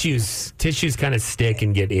 Tissues kind of stick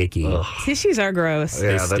and get icky. Ugh. Tissues are gross.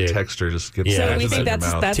 Yeah, that texture just gets. So we think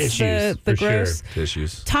that's tissues, the gross. Sure.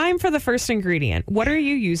 Tissues. Time for the first ingredient. What are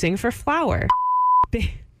you using for flour?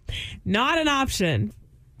 Not an option,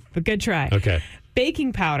 but good try. Okay.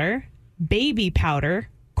 Baking powder, baby powder,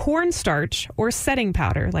 cornstarch, or setting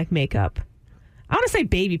powder like makeup. I want to say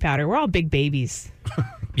baby powder. We're all big babies.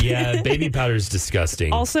 Yeah, baby powder is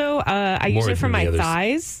disgusting. Also, I use it for my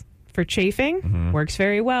thighs for chafing. Mm-hmm. Works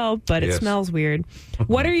very well, but it smells weird.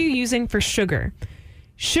 What are you using for sugar?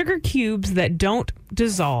 Sugar cubes that don't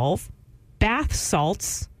dissolve, bath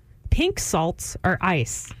salts, pink salts, or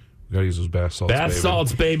ice. You gotta use those bath salts. Bath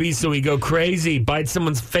salts, baby, so we go crazy, bite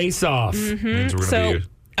someone's face off. Mm-hmm.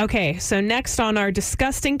 Okay, so next on our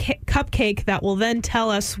disgusting cupcake that will then tell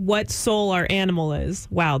us what soul our animal is.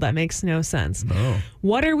 Wow, that makes no sense. No.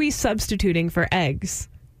 What are we substituting for eggs?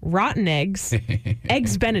 Rotten eggs,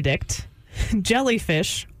 eggs Benedict,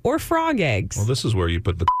 jellyfish, or frog eggs? Well, this is where you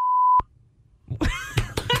put the...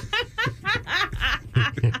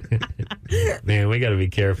 Man, we got to be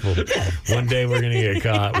careful. One day we're going to get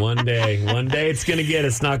caught. One day it's going to get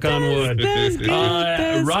us. Knock on wood.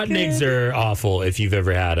 Rotten eggs are awful if you've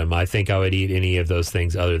ever had them. I think I would eat any of those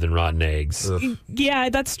things other than rotten eggs. Ugh. Yeah,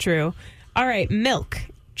 that's true. All right, milk.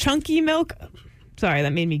 Chunky milk. Sorry,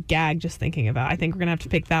 that made me gag just thinking about it. I think we're going to have to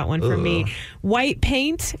pick that one for me. White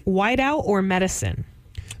paint, whiteout, or medicine?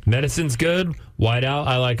 Medicine's good. Whiteout,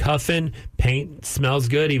 I like huffing. Paint smells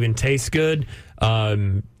good, even tastes good.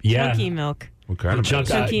 Chunky milk. What kind of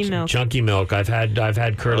chunky milk? Chunky milk. I've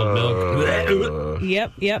had curdled milk.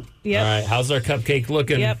 Yep. All right, how's our cupcake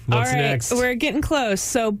looking? Yep. What's all right, next? We're getting close.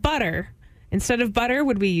 So butter. Instead of butter,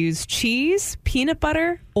 would we use cheese, peanut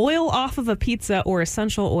butter, oil off of a pizza, or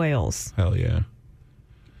essential oils? Hell yeah.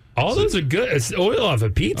 All those are good. It's oil off a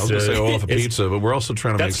pizza. I was going to say oil off a pizza, but we're also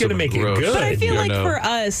trying to make something gross. It good. But I feel like for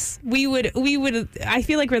us, we would. I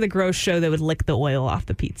feel like we're the gross show that would lick the oil off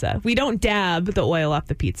the pizza. We don't dab the oil off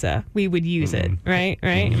the pizza. We would use it, right?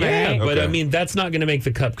 Yeah, right? but I mean, that's not going to make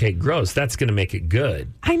the cupcake gross. That's going to make it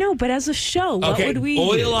good. I know, but as a show, what would we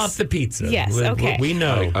use? Oil off the pizza. Yes, okay. We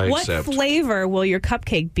know. I what accept. flavor will your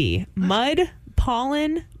cupcake be? Mud,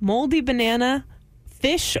 pollen, moldy banana,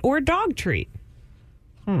 fish, or dog treat?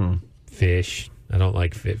 Fish. I don't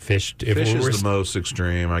like fish. Fish is the most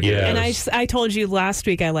extreme, I guess. And I told you last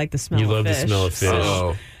week I like the smell of fish. You love the smell of fish.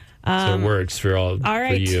 Oh. So it works for all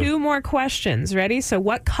right, for you. 2 more questions. Ready? So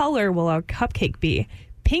what color will our cupcake be?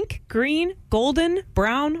 Pink, green, golden,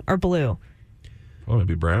 brown, or blue? Oh, it'd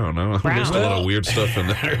be brown. I don't know. Brown. There's a lot of weird stuff in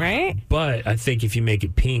there. Right? But I think if you make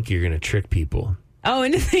it pink, you're going to trick people. Oh,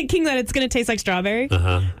 into thinking that it's going to taste like strawberry?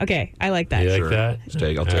 Uh-huh. Okay, I like that. You Sure. like that?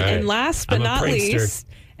 I'll take it. And last but not least,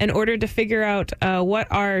 in order to figure out what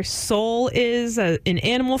our soul is in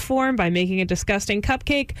animal form by making a disgusting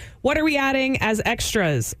cupcake, what are we adding as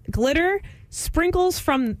extras? Glitter, sprinkles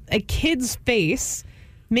from a kid's face,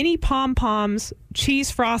 mini pom-poms,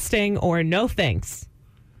 cheese frosting, or no thanks?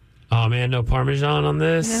 Oh, man, no Parmesan on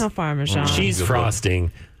this? No Parmesan. Cheese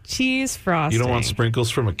frosting. cheese frosting. You don't want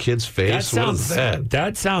sprinkles from a kid's face? What is that?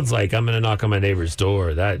 That sounds like I'm going to knock on my neighbor's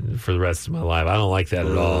door for the rest of my life. I don't like that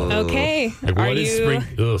at all. Okay. Like, what is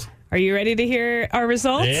sprinkles? Are you ready to hear our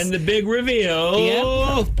results? And the big reveal.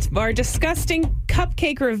 Yep. Our disgusting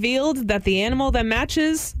cupcake revealed that the animal that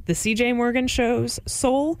matches the CJ Morgan Show's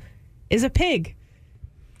soul is a pig.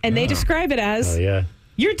 And they describe it as,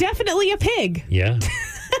 you're definitely a pig. Yeah.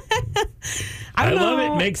 I know. love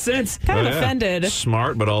it. Makes sense. Kind of offended.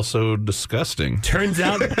 Smart, but also disgusting. Turns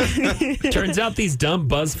out these dumb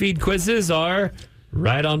BuzzFeed quizzes are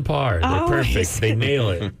right on par. They're perfect. They nail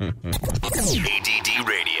it. ADD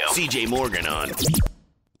Radio. CJ Morgan on.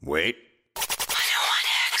 Wait.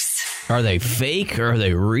 101X. Are they fake or are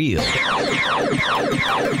they real?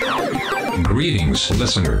 Greetings,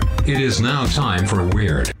 listener. It is now time for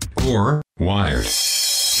Weird or Wired.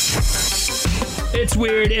 It's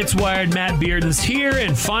Weird, it's Wired. Matt Bearden's here,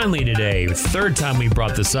 and finally today, third time we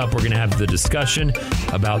brought this up, we're going to have the discussion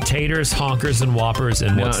about taters, honkers, and whoppers,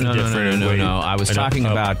 and what's the difference. No. I was talking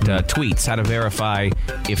about tweets, how to verify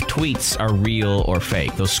if tweets are real or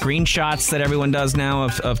fake. Those screenshots that everyone does now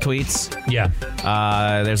of tweets. Yeah.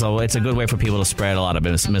 It's a good way for people to spread a lot of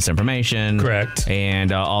misinformation. Correct.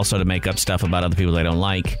 And also to make up stuff about other people they don't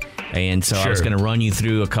like. And so I was going to run you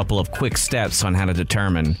through a couple of quick steps on how to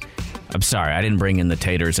determine. I'm sorry, I didn't bring in the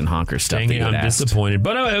taters and honkers stuff. Dang it, I'm disappointed.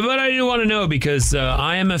 But I do want to know because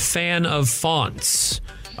I am a fan of fonts.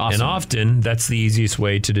 Awesome. And often, that's the easiest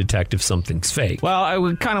way to detect if something's fake. Well,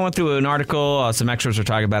 I kind of went through an article. Some experts were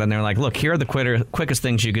talking about it, and they're like, look, here are the quickest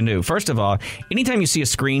things you can do. First of all, anytime you see a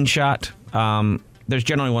screenshot, there's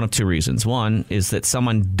generally one of two reasons. One is that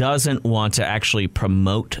someone doesn't want to actually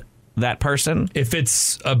promote that person. If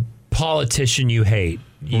it's a politician you hate.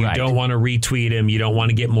 You don't want to retweet him. You don't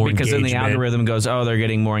want to get more engagement. Because then the algorithm goes, they're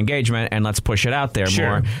getting more engagement, and let's push it out there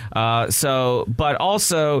more. But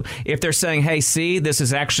also, if they're saying, hey, see, this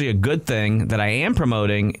is actually a good thing that I am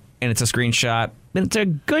promoting, and it's a screenshot, then it's a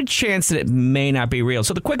good chance that it may not be real.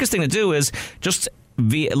 So the quickest thing to do is just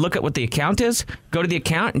look at what the account is, go to the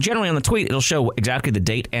account, and generally on the tweet, it'll show exactly the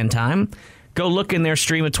date and time. Go look in their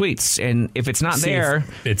stream of tweets, and if it's not there,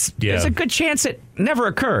 there's a good chance it never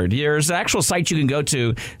occurred. There's an actual site you can go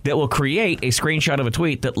to that will create a screenshot of a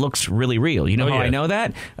tweet that looks really real. You know how I know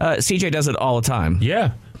that? CJ does it all the time.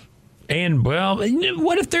 Yeah. And, well,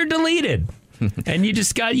 what if they're deleted? And you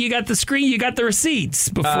got the screen, you got the receipts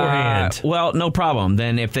beforehand. Well, no problem.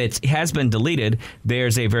 Then if it has been deleted,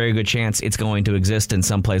 there's a very good chance it's going to exist in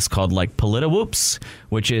some place called like PolitiWhoops,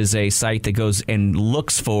 which is a site that goes and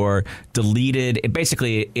looks for deleted. It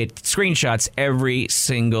screenshots every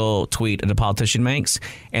single tweet that a politician makes,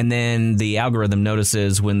 and then the algorithm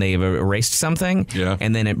notices when they've erased something,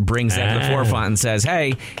 and then it brings that to the forefront and says,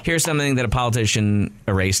 hey, here's something that a politician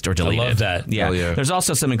erased or deleted. I love that. Yeah. There's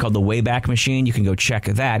also something called the Wayback Machine. You can go check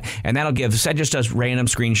that, and that just does random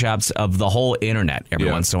screenshots of the whole internet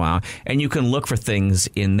every once in a while, and you can look for things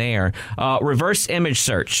in there. Reverse image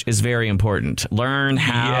search is very important. Learn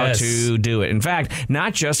how to do it. In fact,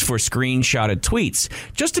 not just for screenshotted tweets,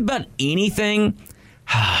 just about anything.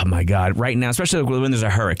 Oh, my God. Right now, especially when there's a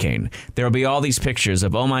hurricane, there will be all these pictures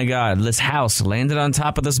of, oh, my God, this house landed on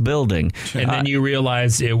top of this building. And then you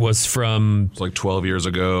realize it was from... It's like 12 years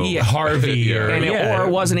ago. Harvey. Or it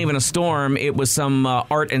wasn't even a storm. It was some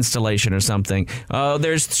art installation or something.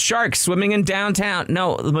 There's sharks swimming in downtown.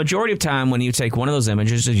 No, the majority of time when you take one of those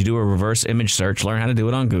images, you do a reverse image search, learn how to do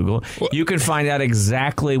it on Google, you can find out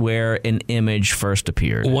exactly where an image first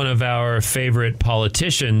appeared. One of our favorite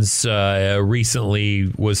politicians recently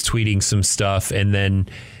was tweeting some stuff, and then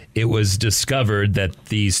it was discovered that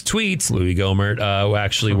these tweets, Louis Gohmert,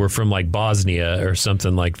 actually were from like Bosnia or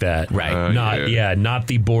something like that. Right. Not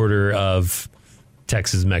the border of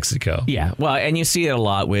Texas, Mexico. Yeah, well, and you see it a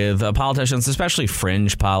lot with politicians, especially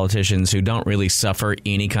fringe politicians who don't really suffer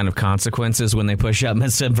any kind of consequences when they push out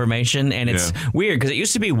misinformation. And it's weird because it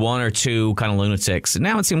used to be one or two kind of lunatics. And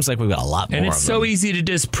now it seems like we've got a lot more of them. And it's so easy to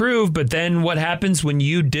disprove. But then what happens when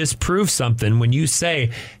you disprove something? When you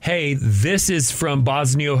say, hey, this is from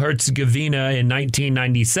Bosnia-Herzegovina in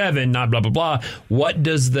 1997, not blah, blah, blah. What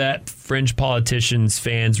does that fringe politician's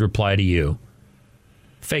fans reply to you?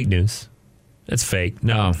 Fake news. It's fake.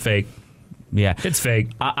 No, fake. Yeah. It's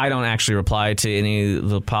fake. I don't actually reply to any of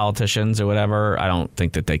the politicians or whatever. I don't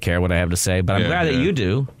think that they care what I have to say, but I'm glad that you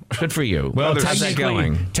do. Good for you. Well,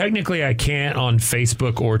 technically, I can't on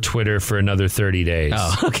Facebook or Twitter for another 30 days.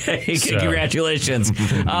 Oh, okay. So. Congratulations.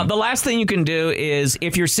 The last thing you can do is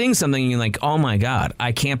if you're seeing something and you're like, oh my God,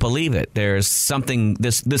 I can't believe it. There's something,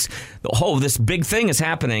 this big thing is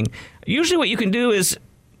happening. Usually what you can do is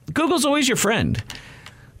Google's always your friend.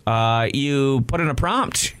 You put in a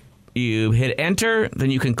prompt. you hit enter,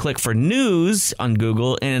 then you can click for news on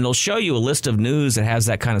Google, and it'll show you a list of news that has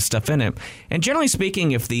that kind of stuff in it. And generally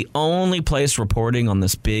speaking, if the only place reporting on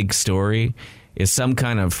this big story is some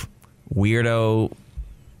kind of weirdo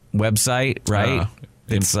website, right?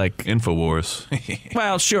 It's like InfoWars.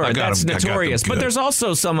 Well, sure, that's notorious. But there's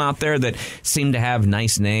also some out there that seem to have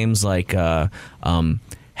nice names like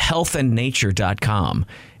healthandnature.com.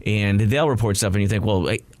 And they'll report stuff, and you think, well,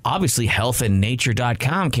 obviously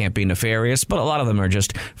healthandnature.com can't be nefarious, but a lot of them are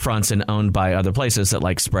just fronts and owned by other places that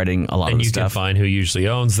like spreading a lot of stuff. And you can find who usually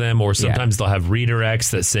owns them, or sometimes they'll have redirects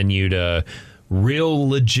that send you to real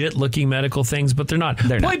legit-looking medical things, but they're not.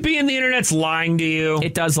 Point being, the internet's lying to you.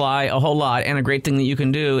 It does lie a whole lot, and a great thing that you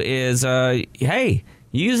can do is, hey,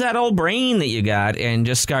 use that old brain that you got and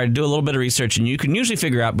just do a little bit of research, and you can usually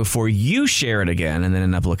figure out before you share it again and then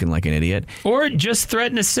end up looking like an idiot. Or just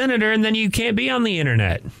threaten a senator, and then you can't be on the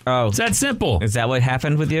internet. Oh. It's that simple. Is that what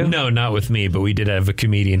happened with you? No, not with me, but we did have a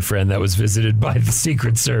comedian friend that was visited by the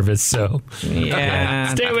Secret Service, so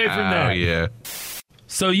yeah. Stay away from that. Oh, yeah.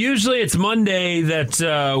 So usually it's Monday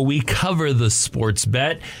that we cover the sports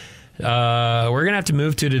bet. We're going to have to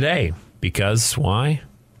move to today because why?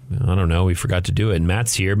 I don't know. We forgot to do it. And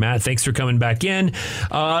Matt's here. Matt, thanks for coming back in.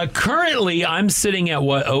 Currently, I'm sitting at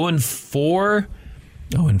what, 0-4?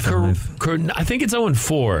 0-5. I think it's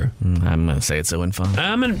 0-4. I'm going to say it's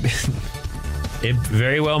 0-5. It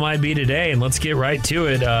very well might be today, and let's get right to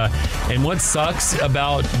it. And what sucks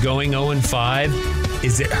about going 0-5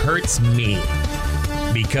 is it hurts me.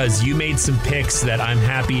 Because you made some picks that I'm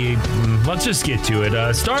happy. Let's just get to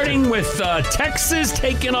it. Starting with Texas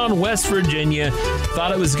taking on West Virginia.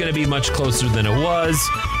 Thought it was going to be much closer than it was.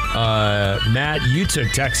 Matt, you took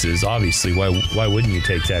Texas, obviously. Why wouldn't you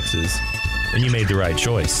take Texas? And you made the right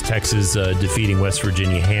choice. Texas defeating West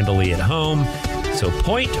Virginia handily at home. So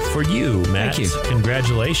point for you, Matt. Thank you.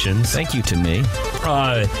 Congratulations. Thank you to me.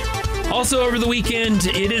 Also, over the weekend,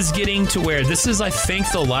 it is getting to where this is, I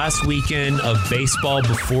think, the last weekend of baseball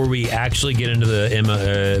before we actually get into the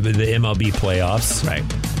MLB playoffs. Right.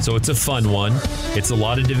 So it's a fun one. It's a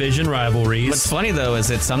lot of division rivalries. What's funny, though, is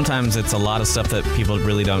that sometimes it's a lot of stuff that people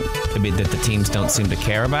really don't, that the teams don't seem to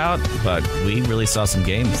care about. But we really saw some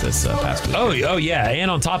games this past week. Oh, yeah.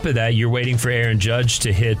 And on top of that, you're waiting for Aaron Judge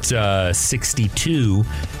to hit 62.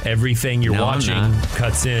 Everything you're watching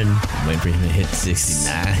cuts in. I'm waiting for him to hit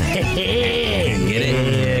 69. Get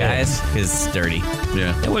it, guys? It's dirty.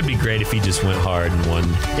 Yeah. It would be great if he just went hard and won.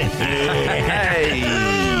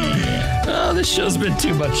 Oh, this show's been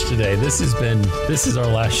too much today. This is our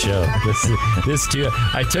last show.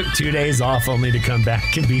 I took 2 days off only to come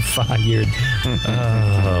back and be fired.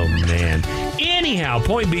 Oh, man. Anyhow,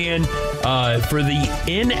 point being, for the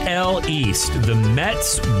NL East, the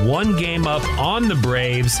Mets 1 game up on the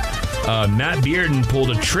Braves. Matt Bearden pulled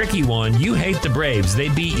a tricky one. You hate the Braves. They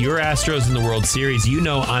beat your Astros in the World Series. You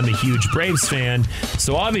know I'm a huge Braves fan,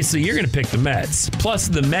 so obviously you're going to pick the Mets. Plus,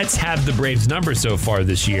 the Mets have the Braves number so far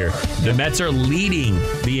this year. The Mets are leading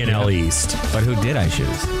the NL East. But who did I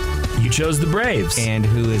choose? You chose the Braves. And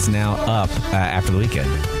who is now up after the weekend?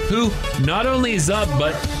 Who not only is up,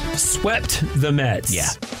 but swept the Mets.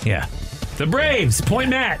 Yeah. The Braves. Point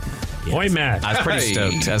Matt. Point Matt. I was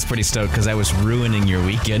pretty stoked because I was ruining your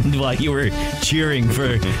weekend while you were cheering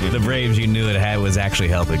for the Braves you knew that was actually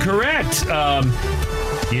helping. Correct.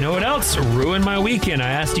 You know what else ruined my weekend? I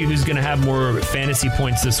asked you who's going to have more fantasy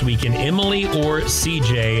points this weekend, Emily or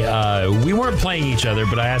CJ. We weren't playing each other,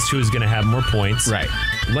 but I asked who was going to have more points. Right.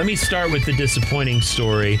 Let me start with the disappointing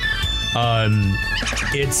story.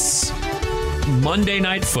 It's Monday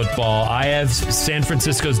Night Football. I have San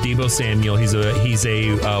Francisco's Deebo Samuel. He's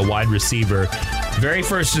a wide receiver. Very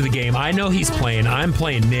first of the game. I know he's playing. I'm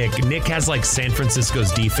playing Nick. Nick has like San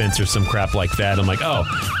Francisco's defense or some crap like that. I'm like,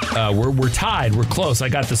 we're tied. We're close. I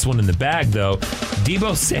got this one in the bag though.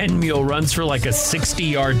 Deebo Samuel runs for like a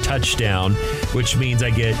 60-yard touchdown, which means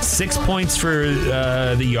I get 6 points for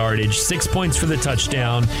the yardage, 6 points for the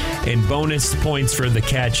touchdown, and bonus points for the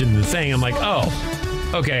catch and the thing. I'm like,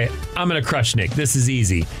 okay, I'm going to crush Nick. This is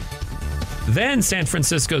easy. Then San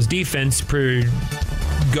Francisco's defense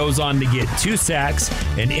goes on to get 2 sacks,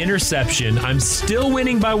 an interception. I'm still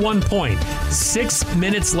winning by 1 point. 6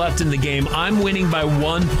 minutes left in the game. I'm winning by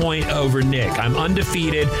 1 point over Nick. I'm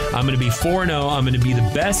undefeated. I'm going to be 4-0. I'm going to be the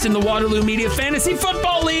best in the Waterloo Media Fantasy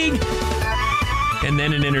Football League. and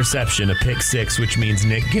then an interception, a pick six, which means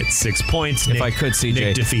Nick gets 6 points. If I could, CJ,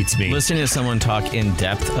 Nick defeats me. Listening to someone talk in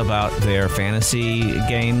depth about their fantasy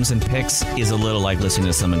games and picks is a little like listening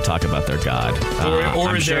to someone talk about their God.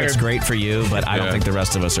 I'm sure it's great for you, but I don't think the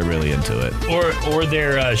rest of us are really into it. Or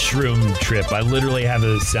their shroom trip. I literally have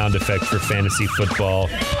a sound effect for fantasy football.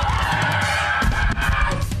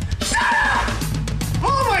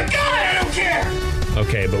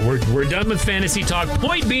 Okay, but we're done with fantasy talk.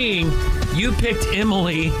 Point being, you picked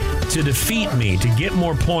Emily to defeat me, to get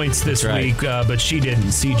more points this week, but she didn't.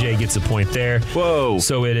 CJ gets a point there. Whoa.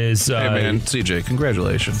 So it is... hey, man, CJ,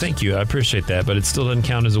 congratulations. Thank you. I appreciate that, but it still doesn't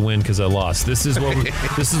count as a win because I lost. This is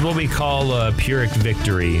what we call a Pyrrhic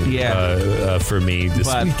victory for me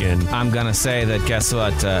this weekend. I'm going to say that, guess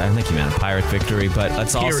what? I think you meant a pirate victory, but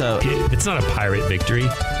it's also... It's not a pirate victory.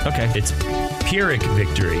 Okay. It's Pyrrhic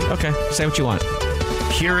victory. Okay. Say what you want.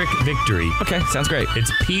 Pyrrhic victory. Okay, sounds great.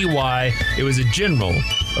 It's P-Y. It was a general,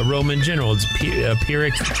 a Roman general. It's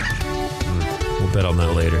Pyrrhic. We'll bet on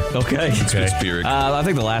that later. Okay. It's Pyrrhic. I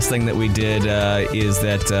think the last thing that we did is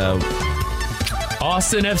that...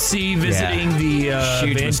 Austin FC visiting the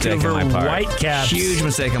Vancouver Whitecaps. Huge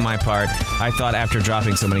mistake on my part. I thought after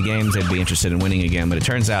dropping so many games they'd be interested in winning again, but it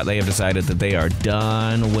turns out they have decided that they are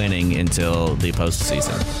done winning until the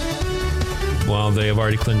postseason. Well, they have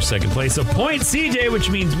already clinched second place. A point, CJ, which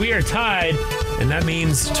means we are tied. And that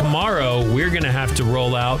means tomorrow we're going to have to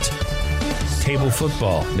roll out table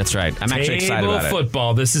football. That's right. I'm actually excited about it. Table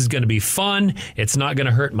football. This is going to be fun. It's not going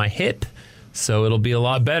to hurt my hip. So it'll be a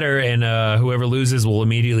lot better. And whoever loses will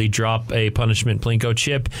immediately drop a punishment Plinko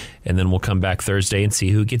chip. And then we'll come back Thursday and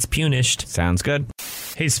see who gets punished. Sounds good.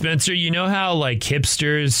 Hey, Spencer, you know how like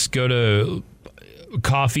hipsters go to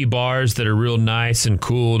coffee bars that are real nice and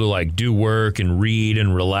cool to like do work and read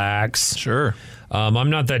and relax? Sure. I'm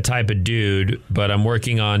not that type of dude, but I'm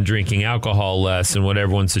working on drinking alcohol less, and what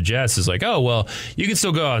everyone suggests is like, oh, well, you can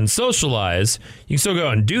still go out and socialize. You can still go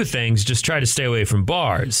out and do things. Just try to stay away from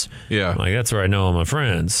bars. Yeah. I'm like, that's where I know all my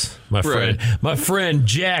friends. My friend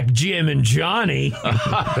Jack, Jim, and Johnny.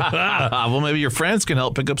 Well, maybe your friends can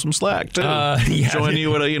help pick up some slack, too. Join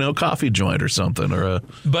you at a coffee joint or something, or a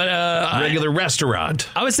regular restaurant.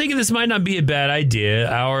 I was thinking this might not be a bad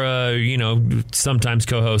idea. Our, sometimes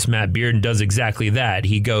co-host Matt Bearden does exactly that.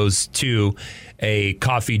 He goes to a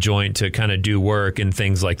coffee joint to kind of do work and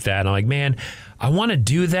things like that. And I'm like, man, I want to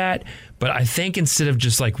do that, but I think instead of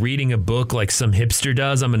just like reading a book like some hipster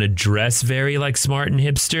does, I'm going to dress very like smart and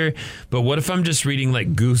hipster. But what if I'm just reading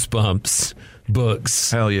like Goosebumps books?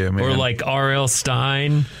 Hell yeah, man. Or like R.L.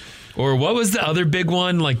 Stein? Or what was the other big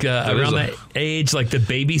one, like around that age, like the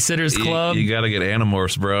Babysitter's Club? You got to get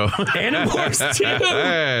Animorphs, bro. Animorphs, too.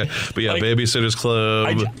 But yeah, like, Babysitter's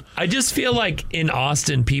Club. I just feel like in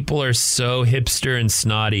Austin, people are so hipster and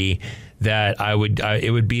snotty that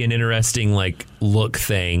it would be an interesting like look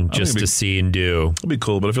thing just to see and do. It'd be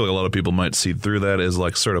cool, but I feel like a lot of people might see through that as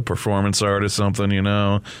like sort of performance art or something,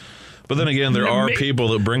 But then again, there are people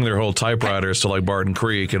that bring their whole typewriters to like Barton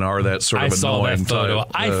Creek and are that sort of annoying. I saw that photo.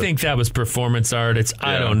 Type. I think that was performance art.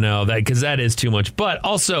 I don't know that because that is too much. But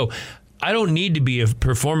also, I don't need to be a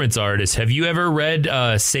performance artist. Have you ever read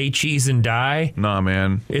Say Cheese and Die? Nah,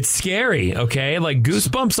 man. It's scary, okay? Like,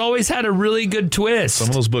 Goosebumps always had a really good twist. Some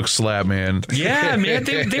of those books slap, man. Yeah, man.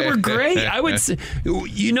 They were great. I would say,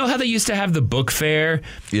 you know how they used to have the book fair?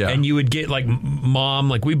 Yeah. And you would get, like, mom,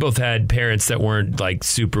 like, we both had parents that weren't, like,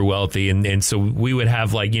 super wealthy. And so we would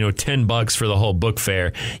have, like, $10 for the whole book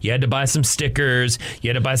fair. You had to buy some stickers. You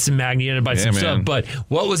had to buy some magnets. You had to buy some stuff. But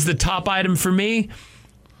what was the top item for me?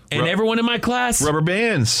 And everyone in my class? Rubber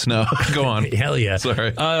bands. No, go on. Hell yeah.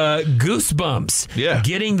 Sorry. Goosebumps. Yeah.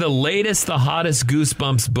 Getting the hottest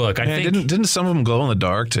Goosebumps book. I think didn't some of them glow in the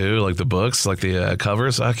dark too? Like the books, like the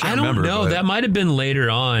covers? I can't remember. I don't know. That might have been later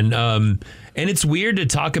on. And it's weird to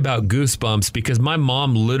talk about Goosebumps because my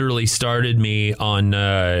mom literally started me on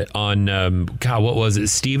what was it?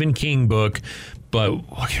 Stephen King book. But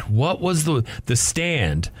what was the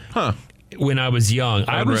Stand? Huh. When I was young.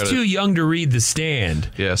 I was too young to read The Stand.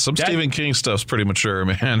 Yeah, Stephen King stuff's pretty mature,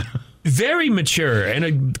 man. Very mature, and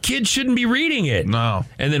a kid shouldn't be reading it. No.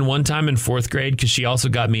 And then one time in fourth grade, because she also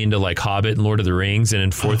got me into like Hobbit and Lord of the Rings, and in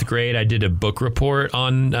fourth grade I did a book report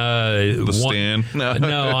on The Stand.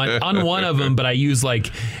 On one of them, but I used like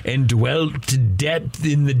and dwelt to depth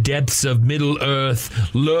in the depths of Middle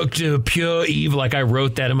Earth, looked to pure evil. Like I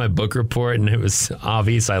wrote that in my book report, and it was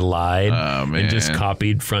obvious I lied and just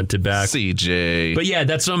copied front to back. CJ. But yeah,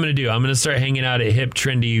 that's what I'm gonna do. I'm gonna start hanging out at hip,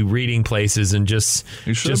 trendy reading places and just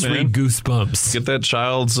read Goosebumps. Get that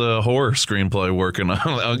child's horror screenplay working on.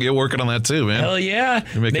 I'll get working on that too, man. Hell yeah!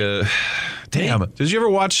 You make Damn. Did you ever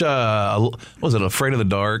watch, what was it, Afraid of the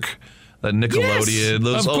Dark? That Nickelodeon,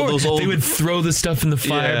 yes, those old, they would throw the stuff in the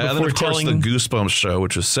fire before and telling. Of course, the Goosebumps show,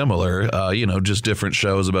 which was similar. Just different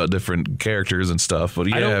shows about different characters and stuff. But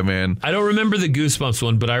man, I don't remember the Goosebumps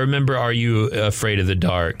one, but I remember Are You Afraid of the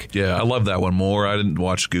Dark? Yeah, I love that one more. I didn't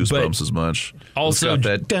watch Goosebumps as much. Also, it's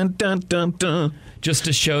got that dun dun dun dun. Just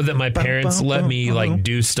to show that my parents let me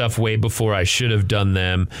do stuff way before I should have done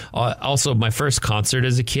them. Also, my first concert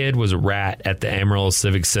as a kid was Rat at the Amarillo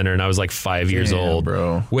Civic Center, and I was like 5 years old,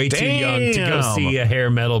 bro. Way too young to go see a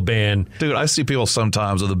hair metal band. Dude, I see people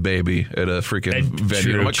sometimes with a baby at a freaking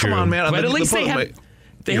venue. I'm like, come on, man! But at least they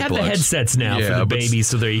have the headsets now for the babies,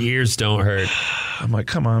 so their ears don't hurt. I'm like,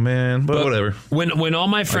 come on, man. But whatever. When all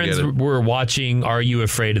my friends were watching Are You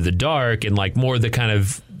Afraid of the Dark and more the kind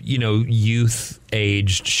of youth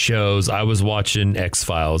aged shows, I was watching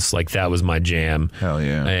X-Files. That was my jam. Hell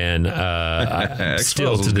yeah. And I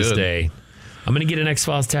still to this day, I'm going to get an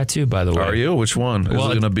X-Files tattoo, by the way. Are you? Which one? Is it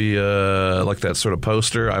going to be that sort of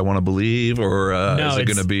poster, I Want to Believe, or is it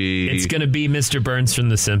going to be... It's going to be Mr. Burns from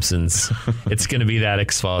The Simpsons. It's going to be that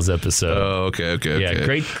X-Files episode. Oh, okay. Yeah,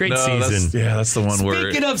 great season. That's the one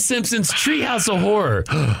where... Speaking of Simpsons, Treehouse of Horror,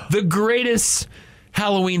 the greatest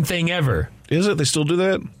Halloween thing ever. Is it? They still do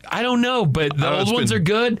that? I don't know, but the old ones are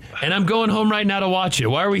good, and I'm going home right now to watch it.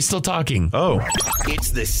 Why are we still talking? Oh. It's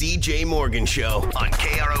the CJ Morgan Show on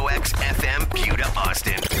KROX FM, Buda,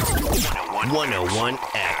 Austin.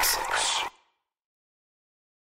 101X.